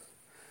oil,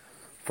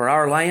 for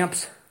our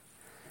lamps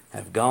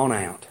have gone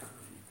out.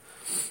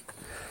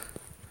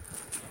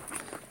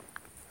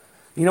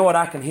 You know what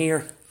I can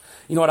hear?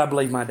 You know what I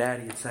believe my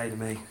daddy would say to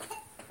me?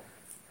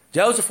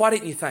 Joseph, why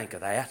didn't you think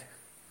of that?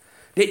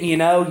 Didn't you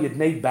know you'd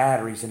need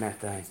batteries in that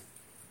thing?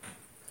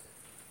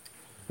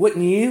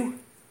 Wouldn't you?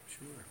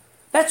 Sure.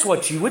 That's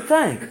what you would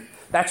think.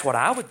 That's what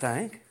I would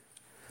think.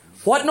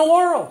 What in the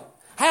world?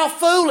 How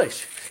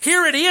foolish.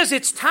 Here it is,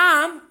 it's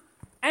time,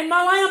 and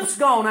my lamp's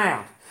gone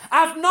out.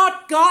 I've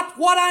not got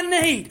what I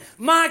need.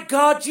 My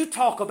God, you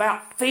talk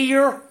about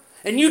fear,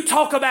 and you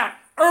talk about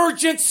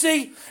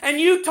urgency, and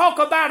you talk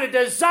about a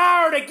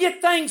desire to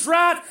get things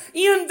right.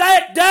 In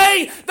that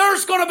day,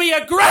 there's going to be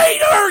a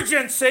great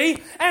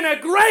urgency and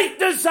a great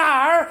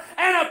desire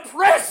and a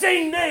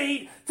pressing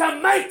need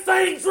to make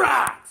things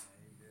right.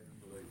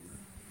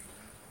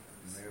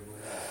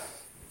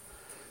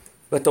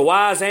 But the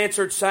wise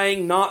answered,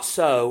 saying, not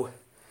so,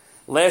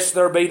 lest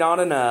there be not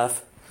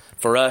enough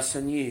for us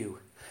and you.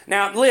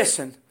 Now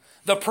listen,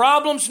 the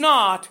problem's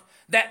not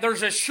that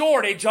there's a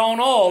shortage on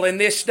oil in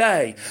this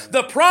day.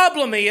 The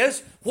problem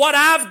is what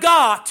I've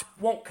got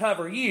won't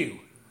cover you.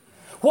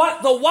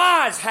 What the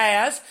wise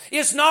has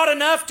is not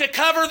enough to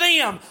cover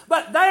them,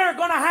 but they're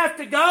going to have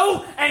to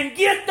go and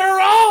get their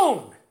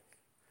own.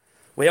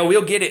 Well,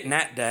 we'll get it in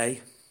that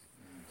day.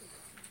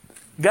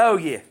 Go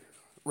ye,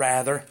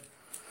 rather,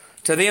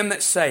 to them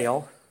that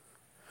sell,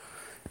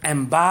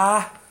 and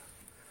buy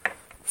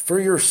for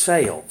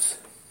yourselves.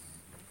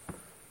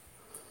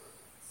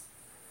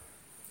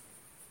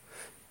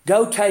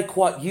 Go take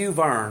what you've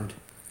earned.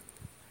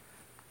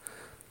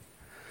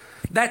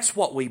 That's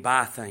what we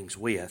buy things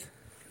with.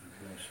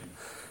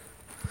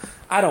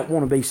 I don't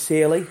want to be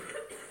silly.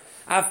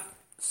 I've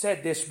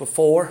said this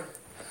before,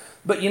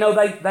 but you know,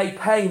 they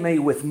pay me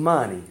with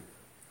money.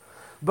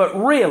 But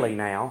really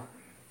now,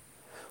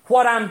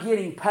 what I'm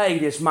getting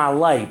paid is my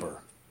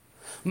labor.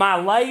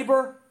 My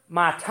labor,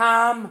 my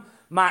time,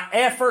 my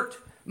effort,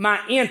 my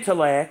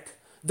intellect,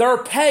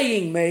 they're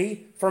paying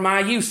me for my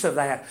use of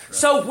that. Right.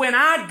 So when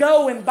I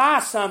go and buy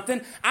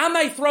something, I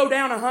may throw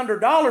down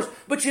 $100,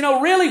 but you know,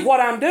 really what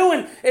I'm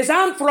doing is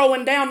I'm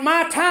throwing down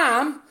my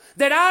time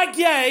that I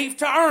gave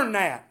to earn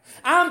that.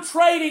 I'm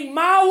trading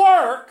my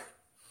work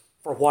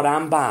for what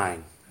I'm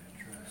buying.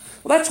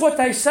 Well, that's what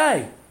they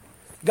say.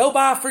 Go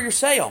buy for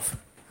yourself.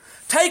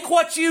 Take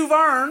what you've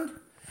earned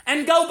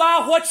and go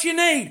buy what you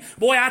need.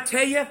 Boy, I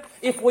tell you,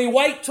 if we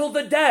wait till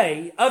the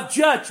day of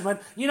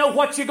judgment, you know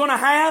what you're going to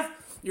have?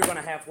 You're going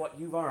to have what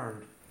you've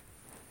earned.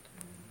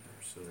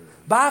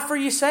 Buy for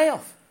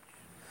yourself.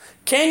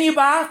 Can you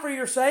buy for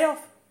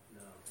yourself?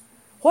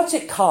 What's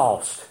it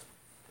cost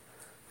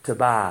to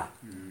buy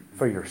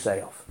for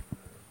yourself?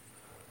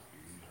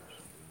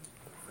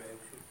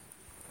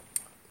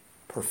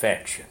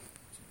 Perfection.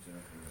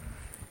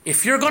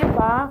 If you're going to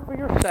buy for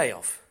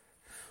yourself,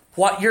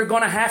 what you're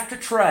going to have to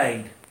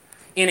trade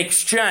in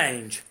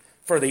exchange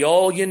for the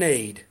oil you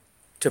need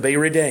to be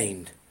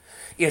redeemed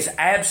is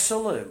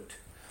absolute,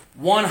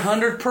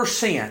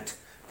 100%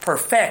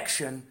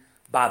 perfection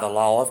by the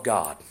law of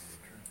God.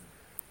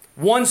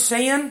 One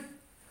sin,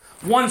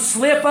 one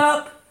slip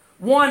up,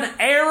 one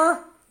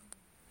error,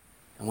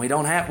 and we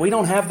don't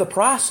have the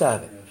price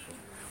of it.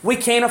 We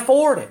can't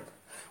afford it.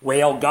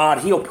 Well, God,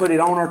 He'll put it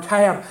on our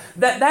tab.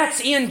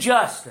 That's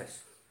injustice.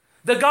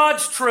 The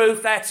God's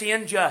truth, that's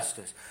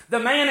injustice. The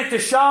man at the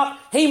shop,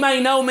 he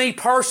may know me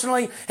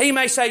personally. He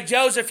may say,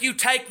 Joseph, you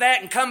take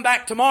that and come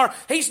back tomorrow.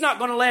 He's not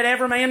going to let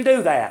every man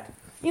do that.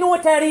 You know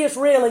what that is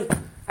really?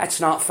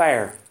 That's not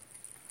fair.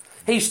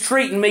 He's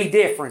treating me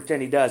different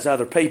than He does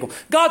other people.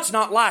 God's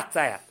not like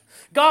that.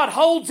 God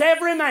holds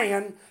every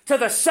man to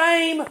the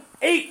same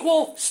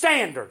equal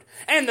standard.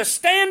 And the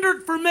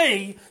standard for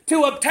me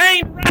to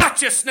obtain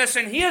righteousness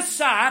in His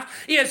sight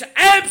is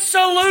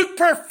absolute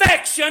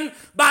perfection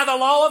by the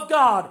law of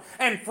God.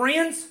 And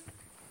friends,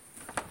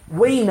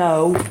 we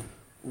know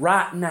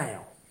right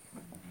now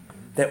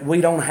that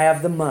we don't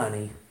have the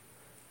money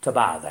to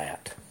buy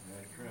that.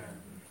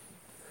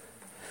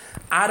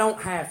 I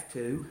don't have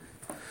to.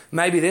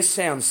 Maybe this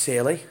sounds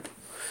silly.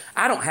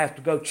 I don't have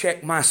to go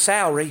check my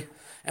salary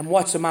and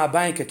what's in my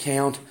bank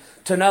account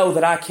to know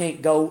that I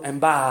can't go and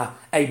buy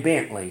a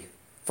Bentley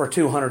for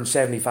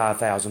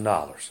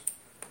 $275,000.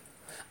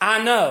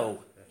 I know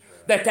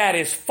that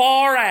is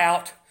far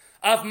out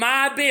of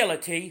my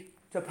ability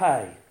to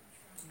pay.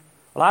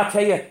 Well, I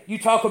tell you, you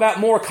talk about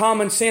more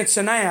common sense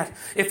than that.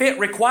 If it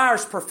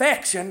requires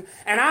perfection,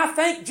 and I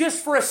think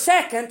just for a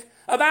second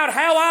about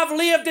how I've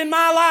lived in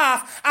my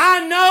life,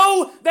 I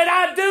know that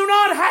I do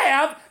not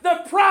have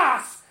the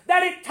price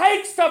that it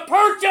takes to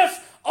purchase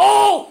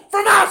all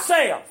for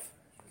myself.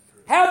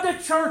 How'd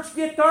the church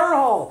get their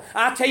all?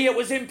 I tell you, it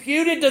was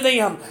imputed to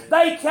them.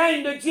 They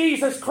came to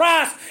Jesus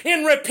Christ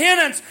in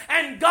repentance,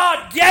 and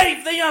God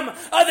gave them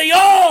of the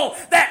all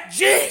that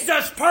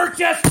Jesus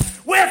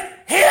purchased with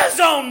His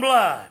own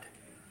blood.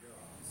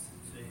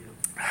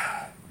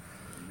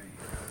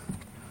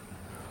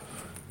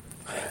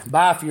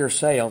 Buy for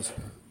yourselves.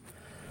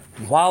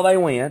 And while they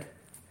went,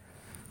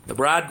 the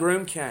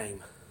bridegroom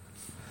came,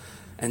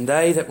 and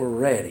they that were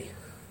ready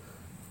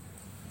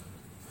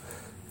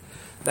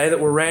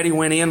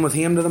went in with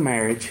Him to the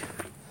marriage,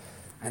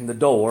 and the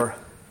door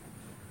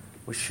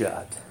was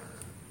shut.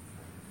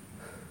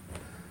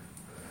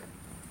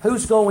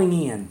 Who's going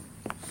in?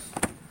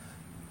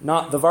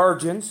 Not the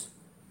virgins.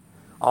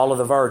 All of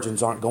the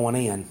virgins aren't going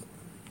in.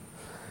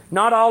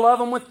 Not all of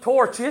them with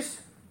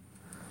torches.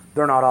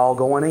 They're not all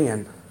going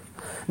in.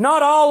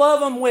 Not all of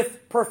them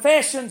with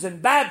professions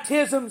and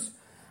baptisms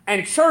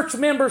and church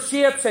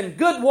memberships and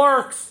good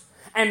works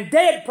and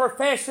dead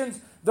professions.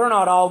 They're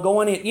not all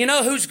going in. You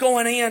know who's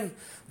going in?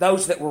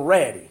 Those that were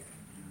ready.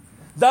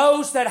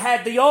 Those that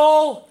had the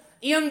oil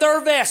in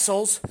their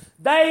vessels.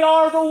 They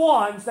are the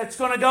ones that's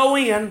going to go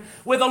in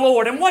with the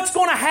Lord. And what's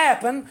going to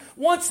happen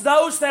once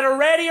those that are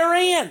ready are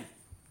in?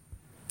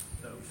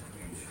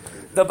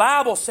 The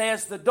Bible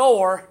says the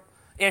door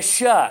is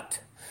shut.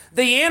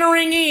 The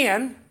entering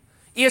in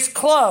is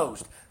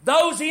closed.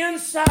 Those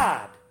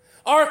inside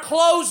are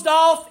closed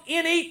off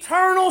in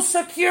eternal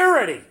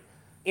security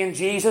in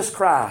Jesus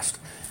Christ.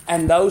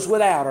 And those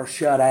without are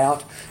shut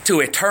out to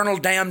eternal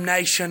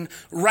damnation,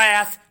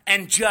 wrath,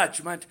 and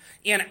judgment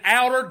in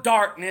outer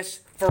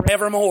darkness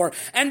forevermore.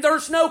 And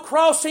there's no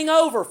crossing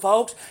over,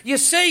 folks. You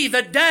see,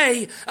 the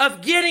day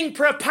of getting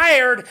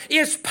prepared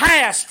is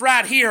past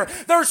right here.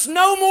 There's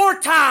no more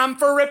time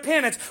for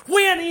repentance.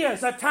 When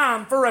is a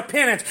time for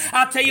repentance?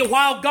 I'll tell you,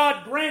 while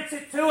God grants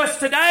it to us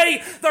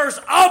today, there's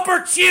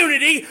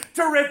opportunity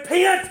to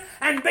repent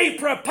and be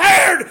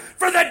prepared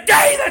for the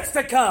day that's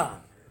to come.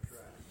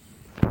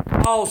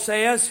 Paul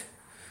says,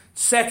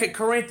 2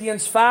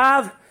 Corinthians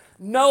 5,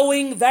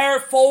 knowing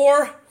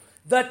therefore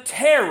the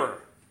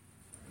terror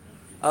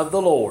of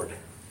the Lord.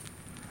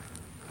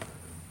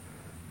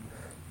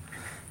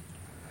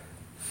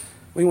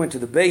 We went to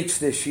the beach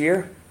this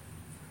year.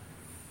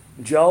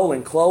 Joel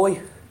and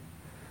Chloe,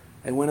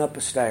 they went up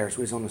the stairs.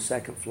 We was on the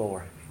second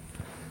floor.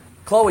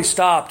 Chloe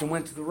stopped and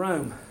went to the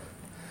room.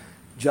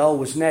 Joel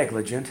was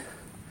negligent.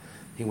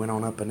 He went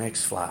on up the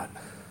next flight.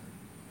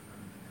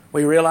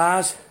 We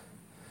realized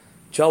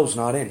Joel's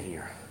not in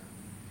here.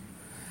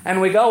 And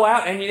we go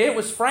out, and it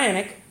was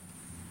frantic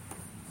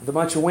with a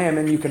bunch of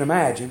women, you can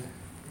imagine.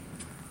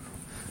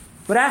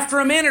 But after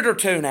a minute or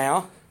two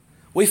now,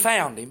 we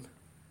found him.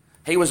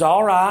 He was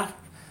all right.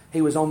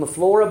 He was on the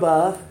floor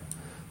above.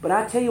 But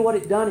I tell you what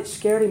it done, it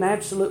scared him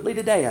absolutely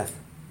to death.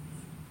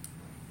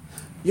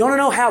 You want to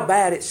know how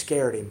bad it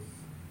scared him?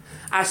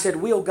 I said,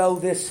 we'll go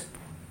this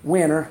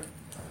winter.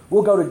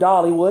 We'll go to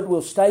Dollywood.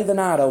 We'll stay the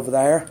night over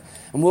there.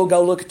 And we'll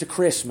go look at the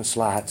Christmas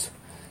lights.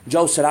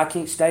 Joe said, I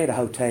can't stay at a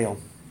hotel.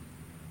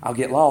 I'll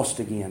get lost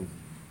again.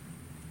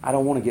 I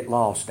don't want to get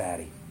lost,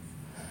 Daddy.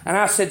 And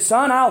I said,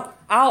 son,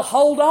 I'll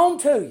hold on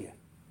to you.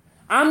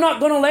 I'm not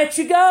going to let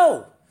you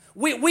go.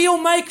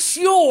 We'll make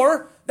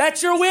sure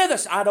that you're with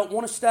us. I don't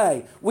want to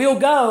stay. We'll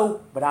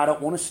go, but I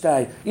don't want to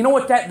stay. You know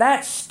what?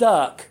 That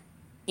stuck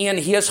in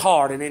his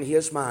heart and in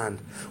his mind.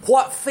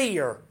 What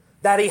fear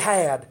that he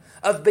had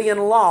of being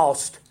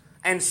lost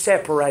and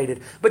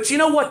separated. But you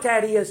know what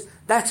that is?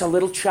 That's a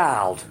little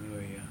child.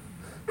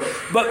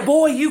 But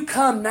boy, you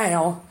come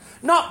now,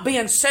 not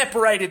being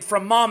separated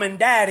from mom and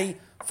daddy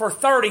for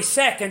 30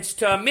 seconds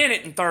to a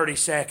minute and 30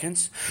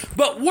 seconds,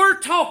 but we're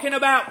talking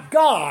about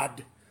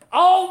God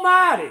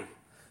Almighty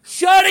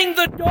shutting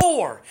the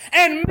door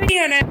and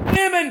men and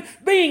women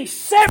being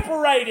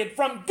separated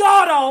from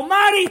God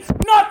Almighty,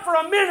 not for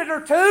a minute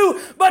or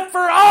two, but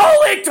for all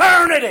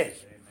eternity.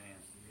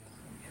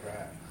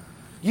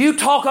 You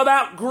talk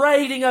about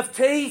grating of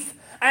teeth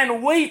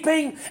and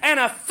weeping and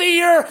a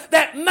fear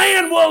that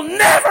man will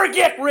never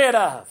get rid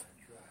of.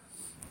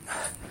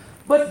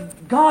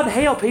 But God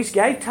help, He's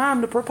gave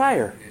time to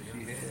prepare.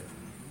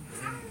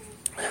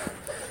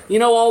 You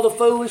know all the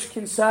foolish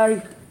can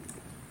say?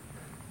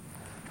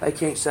 They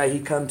can't say He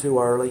come too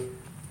early.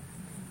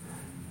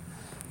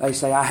 They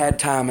say, I had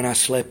time and I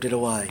slept it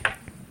away.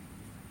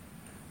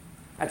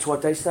 That's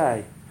what they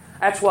say.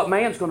 That's what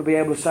man's going to be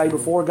able to say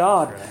before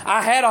God.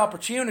 I had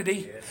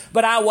opportunity,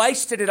 but I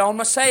wasted it on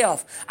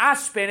myself. I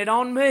spent it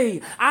on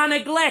me. I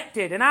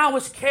neglected and I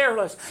was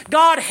careless.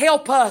 God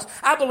help us.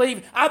 I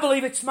believe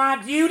it's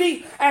my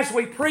duty as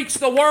we preach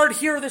the Word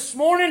here this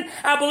morning.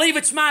 I believe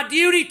it's my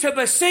duty to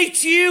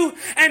beseech you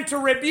and to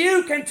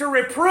rebuke and to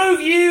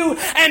reprove you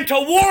and to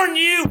warn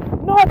you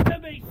not to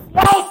be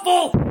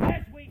slothful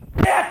as we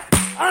sit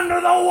under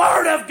the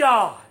Word of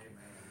God.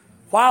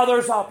 While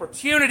there's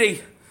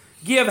opportunity,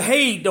 give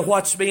heed to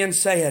what's being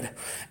said.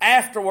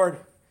 Afterward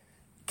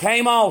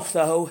came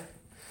also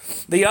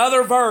the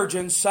other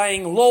virgins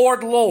saying,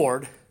 Lord,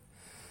 Lord,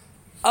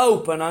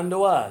 open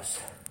unto us.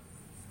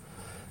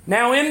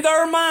 Now in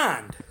their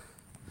mind,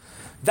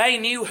 they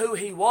knew who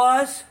He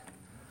was.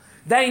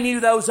 They knew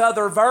those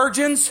other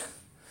virgins.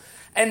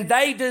 And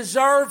they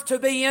deserved to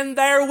be in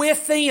there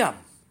with them.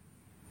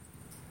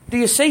 Do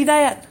you see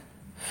that?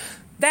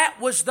 That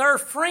was their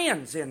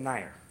friends in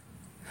there.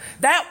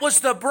 That was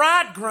the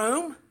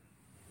bridegroom.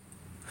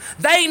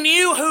 They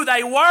knew who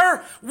they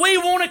were. We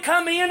want to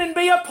come in and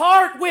be a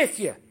part with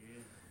you.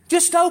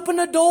 Just open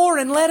the door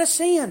and let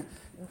us in.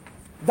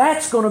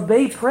 That's going to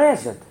be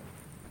present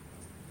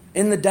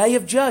in the day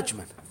of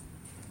judgment.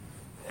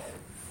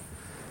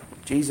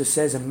 Jesus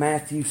says in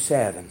Matthew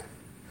 7,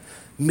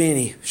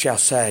 many shall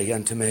say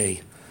unto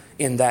me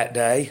in that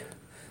day,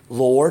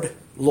 Lord,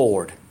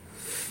 Lord,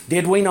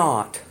 did we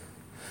not?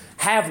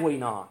 Have we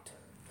not?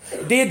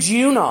 Did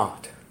you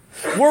not?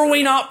 Were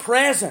we not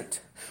present?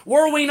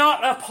 Were we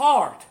not a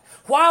part?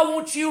 Why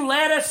won't you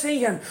let us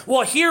in?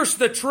 Well, here's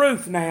the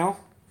truth now.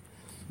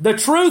 The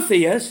truth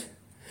is,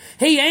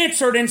 He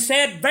answered and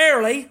said,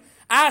 verily,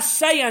 I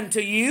say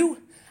unto you,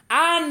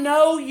 I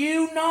know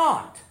you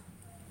not.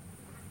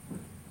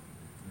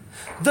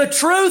 The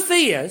truth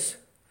is,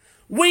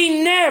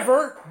 we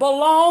never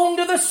belong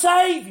to the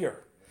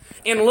Savior.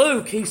 In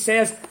Luke, He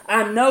says,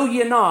 I know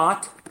you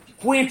not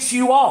whence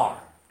you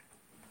are.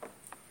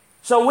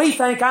 So we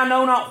think, I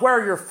know not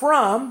where you're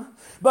from.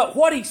 But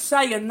what He's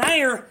saying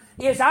there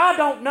is, I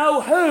don't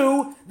know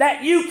who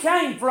that you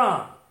came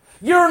from.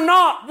 You're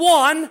not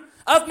one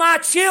of my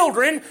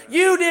children.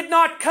 You did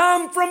not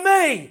come from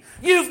me.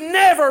 You've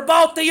never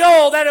bought the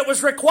oil that it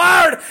was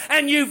required,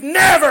 and you've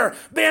never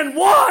been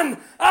one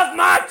of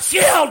my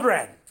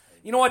children.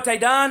 You know what they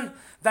done?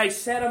 They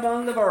sat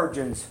among the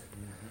virgins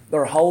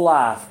their whole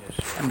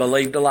life and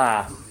believed a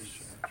lie.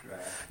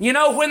 You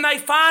know when they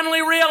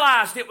finally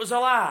realized it was a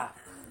lie?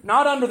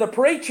 Not under the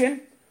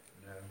preaching.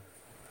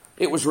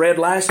 It was read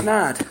last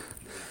night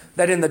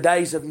that in the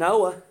days of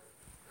Noah,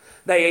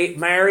 they ate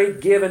married,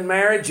 given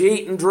marriage,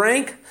 eat and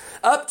drink,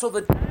 up till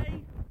the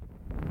day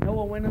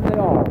Noah went in the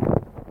ark.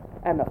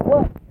 And the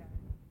flood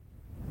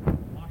came.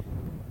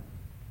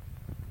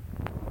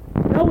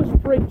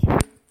 Noah's preaching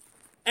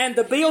and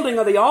the building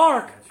of the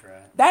ark,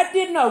 That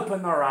didn't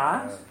open their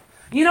eyes.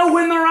 You know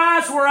when their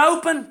eyes were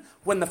open?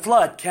 When the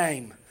flood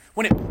came.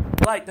 When it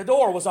late, the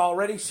door was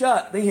already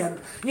shut then.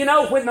 You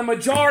know when the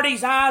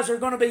majority's eyes are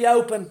going to be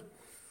open?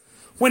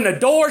 When the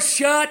door's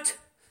shut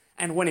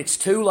and when it's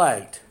too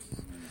late.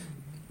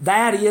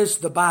 That is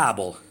the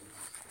Bible.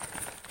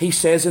 He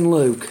says in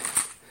Luke,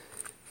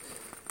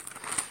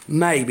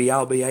 maybe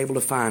I'll be able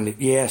to find it.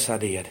 Yes, I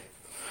did.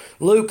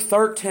 Luke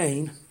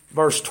 13,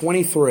 verse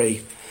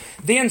 23.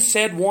 Then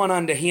said one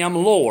unto him,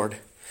 Lord,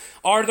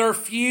 are there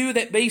few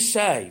that be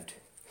saved?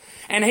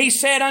 And he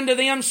said unto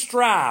them,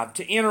 strive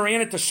to enter in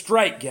at the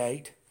strait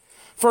gate.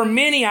 For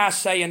many, I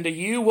say unto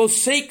you, will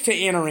seek to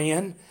enter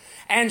in,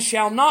 and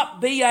shall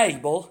not be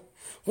able,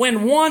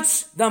 when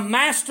once the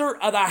master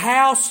of the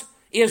house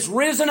is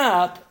risen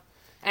up,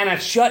 and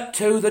hath shut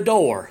to the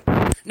door.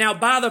 Now,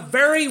 by the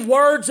very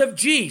words of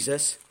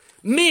Jesus,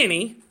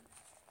 many,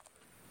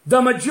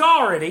 the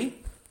majority,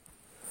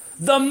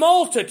 the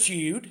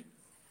multitude,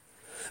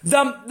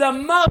 the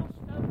most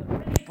of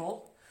the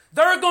people,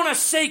 they're going to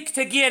seek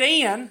to get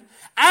in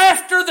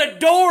after the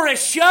door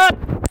is shut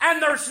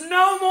and there's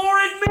no more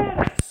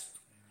admittance.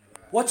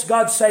 What's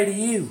God say to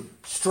you?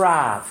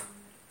 Strive.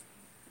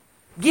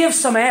 Give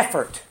some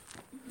effort.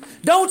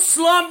 Don't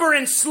slumber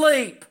and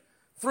sleep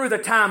through the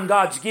time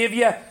God's give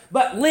you,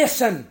 but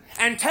listen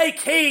and take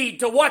heed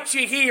to what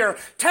you hear.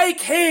 Take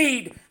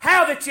heed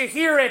how that you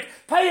hear it.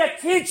 Pay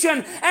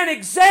attention and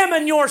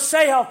examine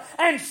yourself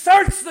and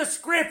search the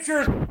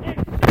Scriptures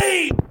and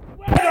see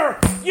whether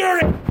you're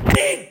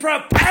indeed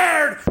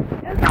prepared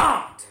or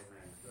not.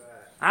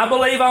 I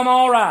believe I'm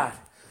all right.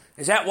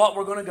 Is that what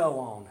we're going to go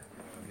on?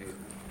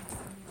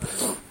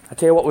 I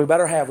tell you what we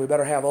better have. We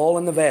better have oil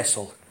in the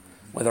vessel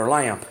with our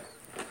lamp.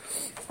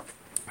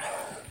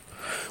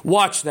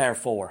 Watch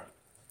therefore.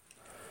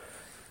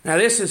 Now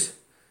this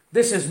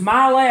is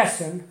my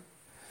lesson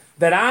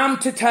that I'm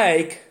to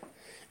take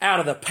out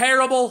of the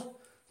parable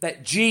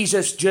that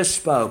Jesus just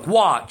spoke.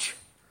 Watch.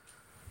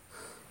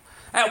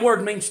 That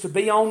word means to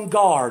be on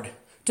guard,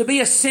 to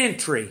be a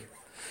sentry.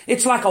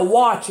 It's like a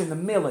watch in the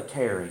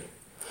military.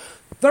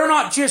 They're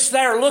not just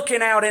there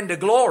looking out into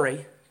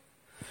glory.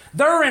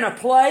 They're in a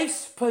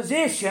place,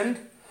 positioned,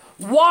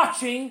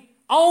 watching,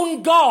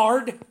 on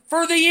guard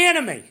for the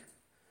enemy.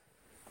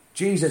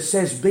 Jesus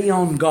says, be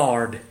on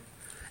guard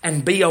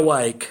and be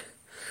awake.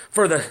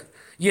 For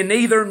you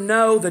neither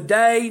know the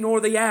day nor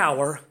the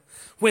hour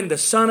when the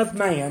Son of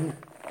Man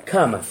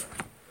cometh.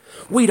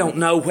 We don't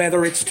know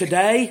whether it's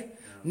today,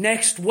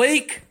 next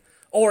week,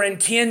 or in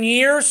 10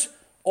 years,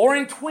 or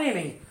in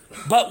 20.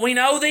 But we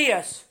know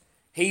this.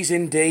 He's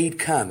indeed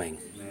coming.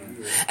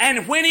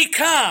 And when He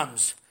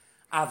comes,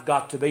 I've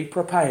got to be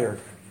prepared.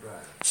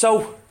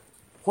 So,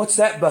 what's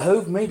that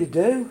behoove me to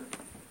do?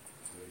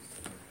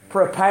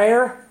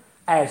 Prepare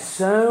as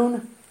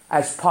soon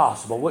as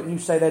possible. Wouldn't you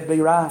say that'd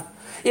be right?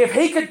 If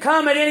He could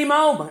come at any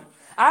moment,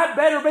 I'd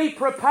better be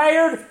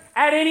prepared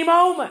at any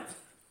moment.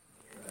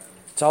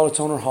 That's all that's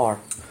on our heart.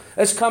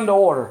 Let's come to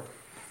order.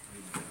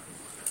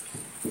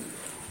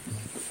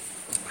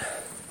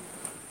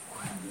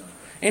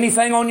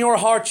 Anything on your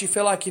heart you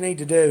feel like you need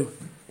to do?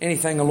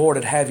 Anything the Lord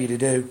would have you to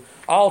do?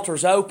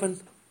 Altar's open.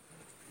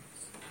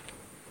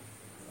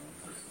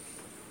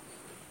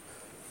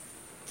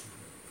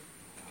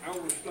 I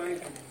was thinking,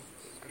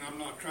 and I'm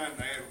not trying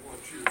to add what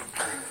you're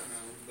speaking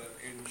on, but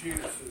in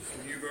Genesis,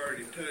 and you've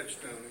already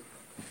touched on it,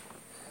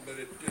 but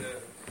in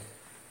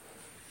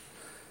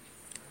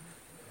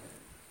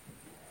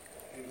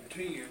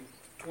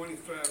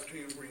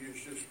 25:10, where you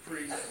just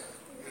preached,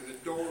 and the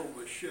door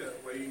was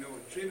shut. Well, you know,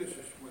 in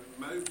Genesis, when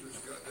Moses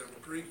got done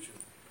preaching,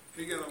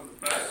 he got on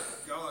the back,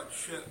 God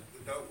shut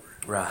the door.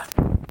 Right.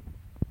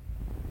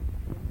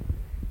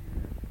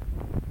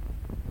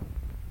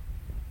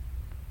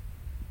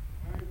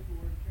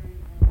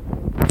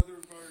 Other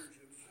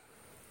versions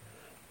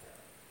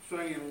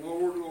saying,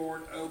 Lord,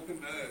 Lord,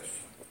 open to us.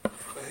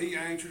 But He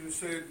answered and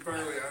said,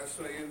 verily I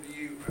say unto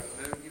you,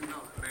 I know you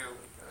not. Now,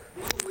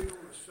 what do we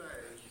want to say?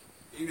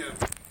 You know,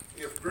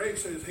 if Greg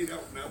says he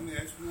don't know me,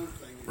 that's one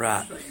thing. If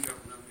right. you say you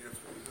don't know me, that's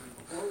one thing.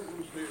 But what we're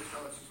going to say is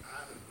God says, I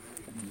don't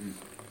know you.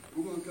 Mm-hmm.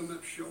 We're going to come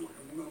up short, and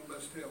we're going to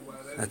bust tell why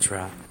that is. That's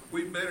right.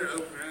 We better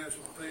open our eyes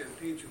and pay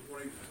attention to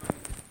what He's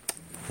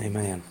saying.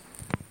 Amen.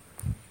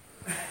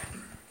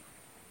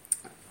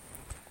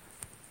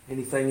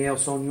 Anything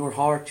else on your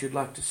heart you'd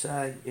like to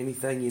say?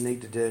 Anything you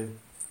need to do?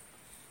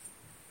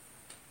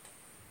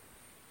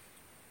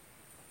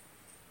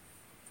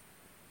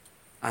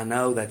 I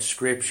know that's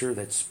Scripture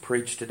that's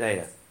preached to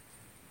death.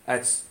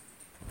 Those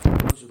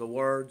are the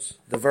words,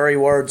 the very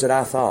words that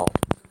I thought.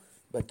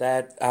 But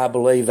I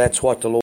believe that's what the Lord